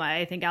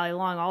 I think Allie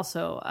Long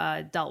also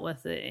dealt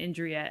with the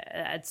injury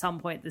at some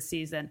point this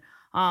season.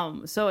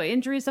 So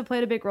injuries have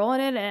played a big role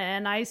in it.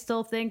 And I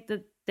still think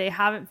that they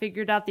haven't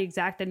figured out the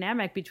exact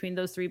dynamic between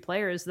those 3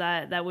 players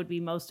that would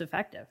be most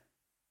effective.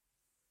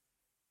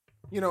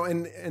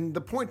 And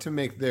the point to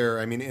make there,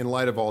 I mean, in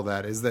light of all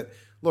that, is that,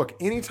 look,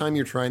 anytime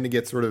you're trying to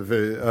get sort of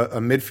a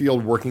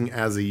midfield working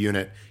as a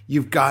unit,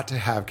 you've got to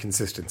have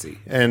consistency.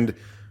 And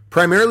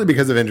primarily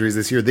because of injuries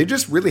this year, they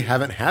just really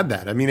haven't had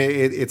that. I mean,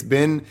 it's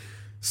been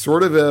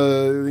sort of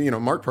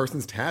Mark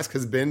Parsons' task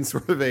has been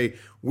sort of a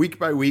week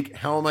by week,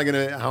 how am I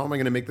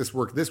gonna make this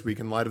work this week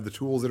in light of the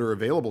tools that are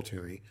available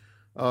to me?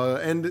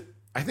 And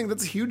I think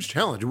that's a huge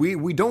challenge.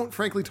 We don't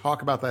frankly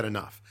talk about that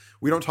enough.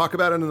 We don't talk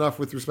about it enough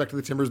with respect to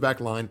the Timbers back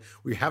line.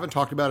 We haven't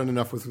talked about it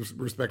enough with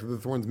respect to the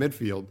Thorns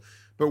midfield.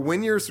 But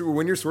when you're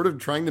sort of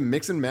trying to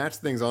mix and match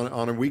things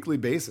on a weekly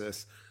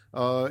basis,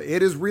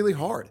 it is really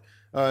hard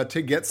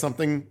to get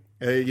something,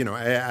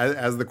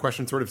 as the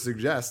question sort of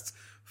suggests,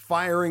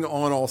 firing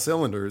on all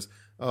cylinders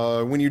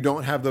when you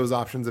don't have those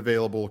options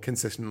available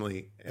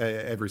consistently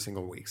every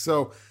single week.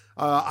 So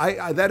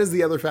That is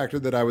the other factor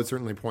that I would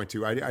certainly point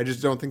to. I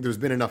just don't think there's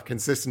been enough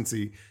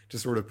consistency to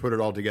sort of put it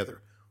all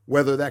together.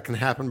 Whether that can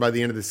happen by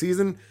the end of the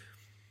season,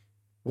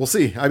 we'll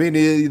see. I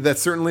mean,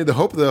 that's certainly the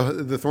hope.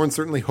 The Thorns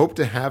certainly hope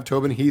to have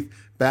Tobin Heath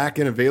back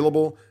and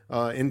available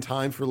in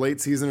time for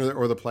late season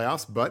or the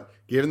playoffs. But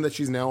given that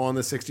she's now on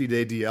the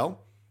 60-day DL,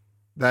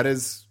 that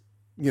is,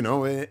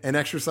 an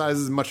exercise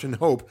as much in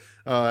hope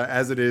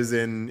as it is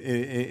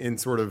in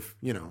sort of,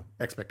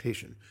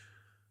 expectation.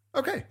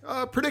 Okay,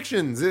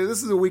 predictions.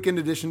 This is a weekend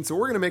edition, so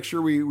we're going to make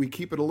sure we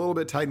keep it a little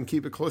bit tight and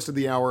keep it close to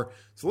the hour.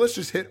 So let's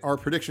just hit our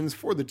predictions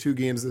for the 2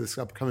 games of this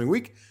upcoming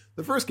week.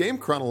 The first game,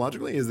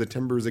 chronologically, is the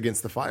Timbers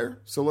against the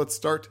Fire. So let's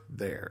start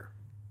there.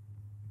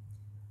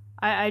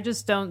 I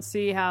just don't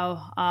see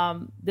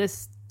how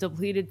this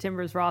depleted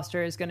Timbers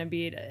roster is going to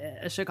beat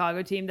a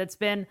Chicago team that's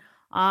been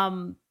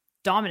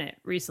dominant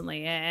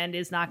recently and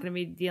is not going to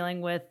be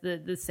dealing with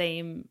the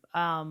same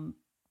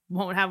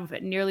won't have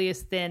nearly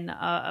as thin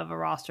of a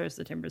roster as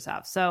the Timbers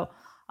have. So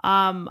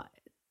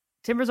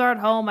Timbers are at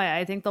home.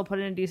 I think they'll put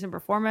in a decent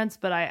performance,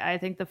 but I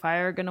think the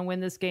Fire are going to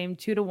win this game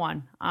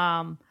 2-1.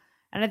 And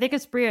I think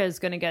Esprilla is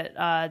going to get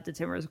the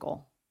Timbers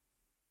goal.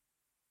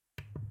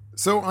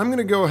 So I'm going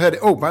to go ahead.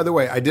 Oh, by the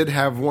way, I did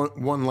have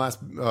one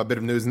last bit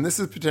of news, and this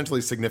is potentially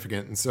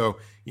significant. And so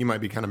you might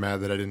be kind of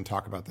mad that I didn't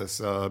talk about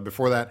this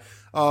before that.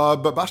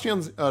 But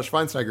Bastian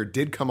Schweinsteiger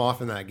did come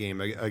off in that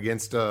game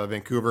against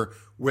Vancouver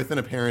with an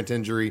apparent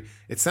injury.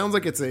 It sounds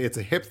like it's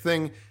a hip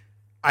thing.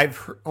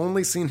 I've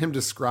only seen him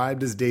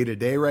described as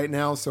day-to-day right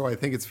now, so I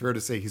think it's fair to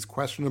say he's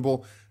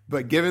questionable.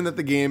 But given that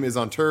the game is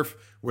on turf,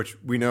 which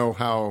we know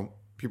how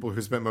people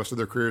who spent most of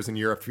their careers in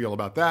Europe feel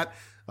about that,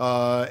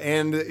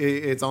 and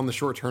it's on the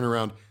short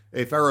turnaround.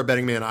 If I were a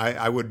betting man,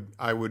 I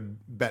would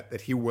bet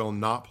that he will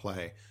not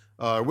play,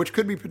 which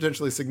could be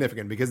potentially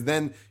significant because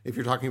then if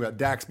you're talking about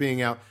Dax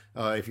being out,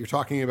 if you're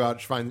talking about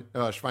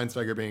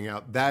Schweinsteiger being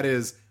out, that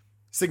is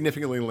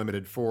significantly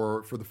limited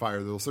for the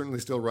Fire. They'll certainly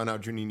still run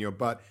out Juninho,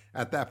 but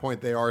at that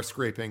point they are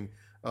scraping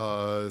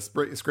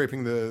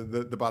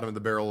the bottom of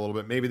the barrel a little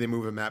bit. Maybe they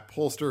move a Matt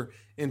Polster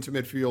into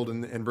midfield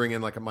and bring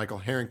in like a Michael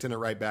Harrington at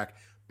right back.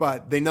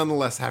 But they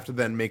nonetheless have to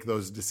then make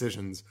those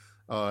decisions.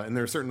 And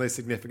they're certainly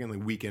significantly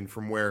weakened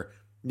from where,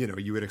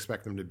 you would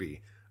expect them to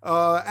be.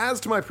 As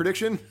to my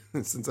prediction,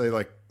 since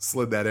I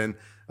slid that in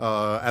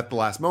at the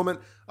last moment,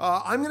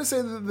 I'm going to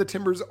say that the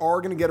Timbers are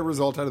going to get a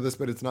result out of this,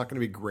 but it's not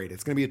going to be great.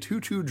 It's going to be a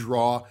 2-2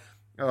 draw.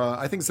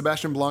 I think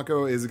Sebastian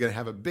Blanco is going to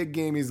have a big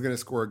game. He's going to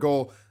score a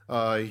goal.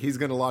 He's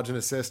going to lodge an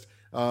assist.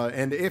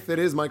 And if it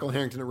is Michael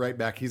Harrington at right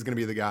back, he's going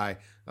to be the guy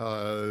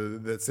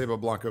that Seba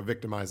Blanco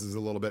victimizes a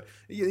little bit.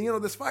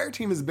 This Fire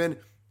team has been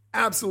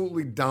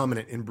absolutely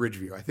dominant in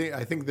Bridgeview.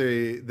 I think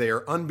they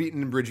are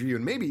unbeaten in Bridgeview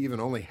and maybe even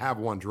only have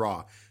one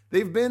draw.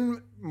 They've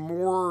been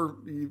more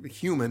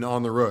human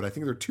on the road. I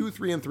think they're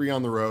 2-3-3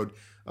 on the road.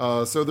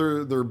 So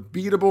they're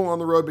beatable on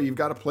the road, but you've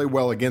got to play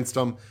well against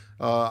them.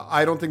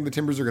 I don't think the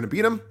Timbers are going to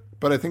beat them,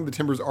 but I think the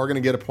Timbers are going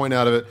to get a point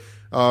out of it,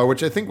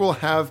 which I think will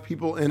have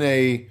people in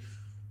a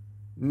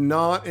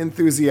not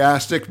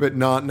enthusiastic, but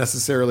not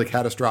necessarily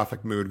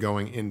catastrophic mood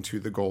going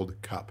into the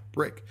Gold Cup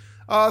break.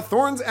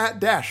 Thorns at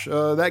Dash.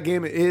 That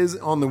game is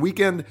on the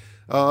weekend.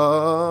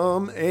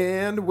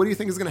 And what do you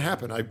think is going to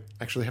happen? I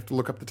actually have to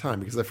look up the time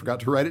because I forgot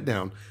to write it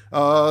down.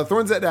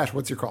 Thorns at Dash,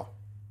 what's your call?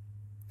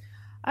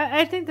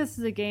 I think this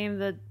is a game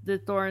that the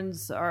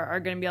Thorns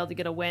are going to be able to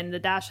get a win. The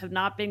Dash have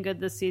not been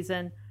good this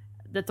season.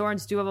 The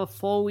Thorns do have a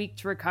full week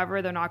to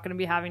recover. They're not going to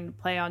be having to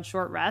play on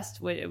short rest,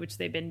 which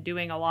they've been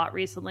doing a lot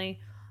recently.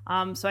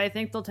 So I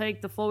think they'll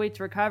take the full week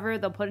to recover.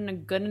 They'll put in a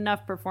good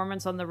enough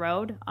performance on the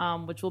road,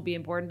 which will be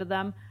important to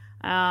them.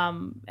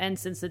 And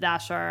since the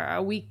Dash are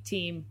a weak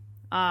team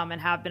and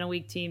have been a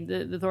weak team,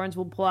 the Thorns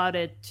will pull out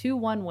a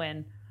 2-1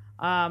 win.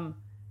 And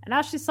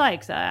Ashley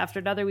Sykes, after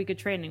another week of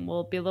training,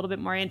 will be a little bit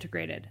more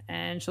integrated,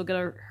 and she'll get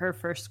her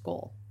first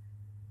goal.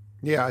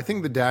 Yeah, I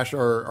think the Dash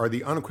are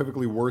the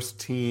unequivocally worst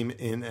team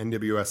in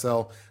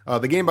NWSL.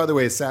 The game, by the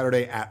way, is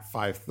Saturday at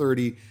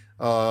 5:30.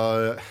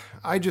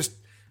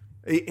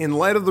 In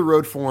light of the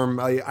road form,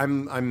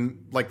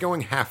 I'm like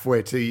going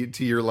halfway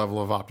to your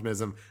level of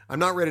optimism. I'm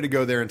not ready to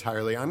go there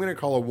entirely. I'm going to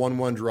call a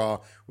 1-1 draw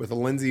with a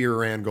Lindsay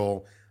Uran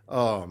goal.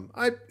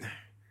 I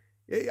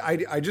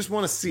just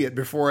want to see it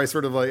before I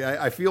sort of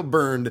I feel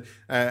burned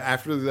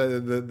after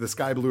the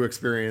Sky Blue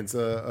experience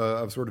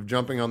of sort of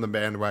jumping on the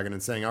bandwagon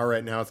and saying, all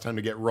right, now it's time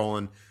to get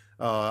rolling.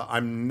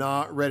 I'm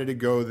not ready to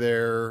go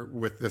there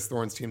with this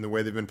Thorns team the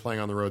way they've been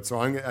playing on the road. So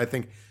I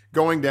think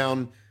going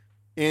down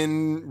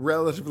in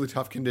relatively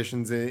tough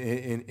conditions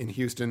in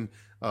Houston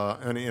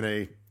and in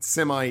a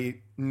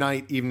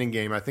semi-night evening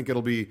game, I think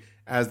it'll be,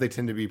 as they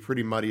tend to be,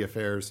 pretty muddy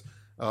affairs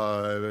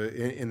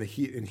in the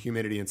heat and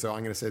humidity. And so I'm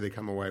going to say they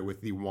come away with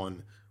the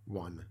 1-1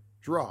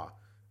 draw.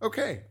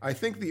 Okay, I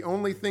think the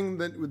only thing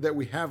that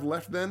we have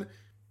left then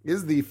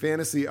is the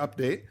fantasy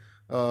update.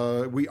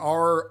 We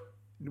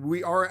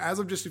are, as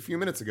of just a few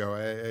minutes ago,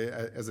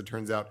 as it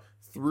turns out,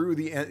 through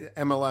the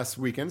MLS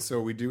weekend. So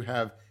we do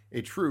have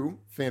a true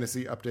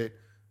fantasy update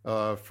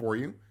for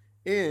you.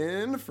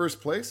 In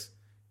first place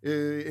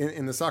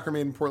in the Soccer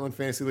Made in Portland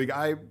Fantasy League,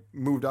 I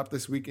moved up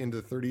this week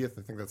into 30th.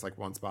 I think that's like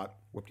one spot.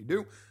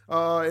 Whoop-de-doo.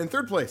 In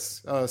third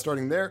place,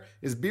 starting there,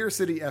 is Beer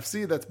City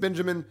FC. That's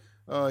Benjamin.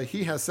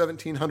 He has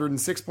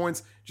 1,706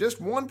 points.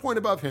 Just 1 point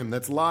above him.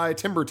 That's Lie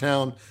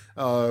Timbertown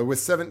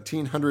with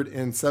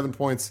 1,707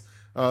 points.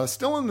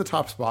 Still in the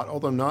top spot,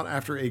 although not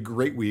after a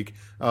great week,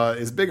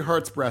 is Big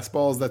Hearts Brass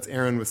Balls. That's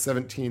Aaron with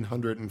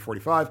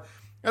 1,745.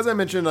 As I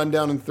mentioned, I'm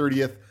down in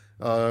 30th,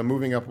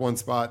 moving up one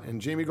spot,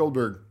 and Jamie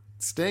Goldberg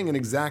staying in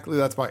exactly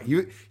that spot.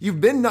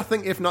 You've been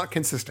nothing if not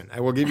consistent. I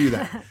will give you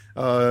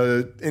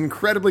that.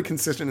 Incredibly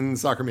consistent in the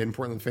Soccer Made in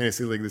Portland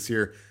Fantasy League this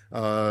year,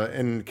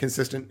 and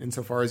consistent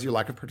insofar as your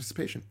lack of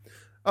participation.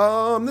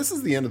 This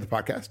is the end of the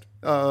podcast.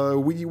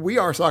 We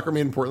are Soccer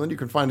Made in Portland. You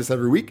can find us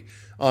every week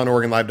on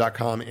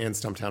OregonLive.com and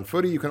Stumptown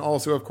Footy. You can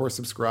also, of course,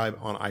 subscribe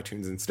on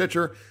iTunes and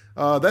Stitcher.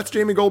 That's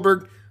Jamie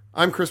Goldberg.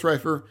 I'm Chris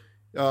Reifer.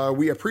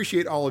 We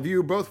appreciate all of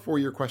you, both for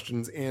your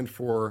questions and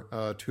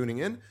for tuning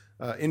in.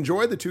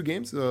 Enjoy the two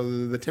games,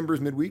 the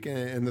Timbers midweek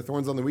and the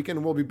Thorns on the weekend.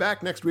 And we'll be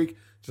back next week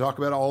to talk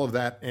about all of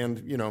that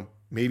and,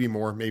 maybe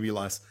more, maybe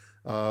less,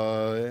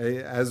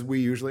 as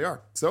we usually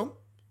are. So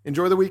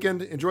enjoy the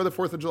weekend. Enjoy the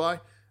 4th of July.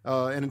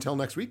 And until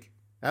next week,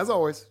 as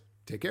always,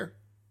 take care.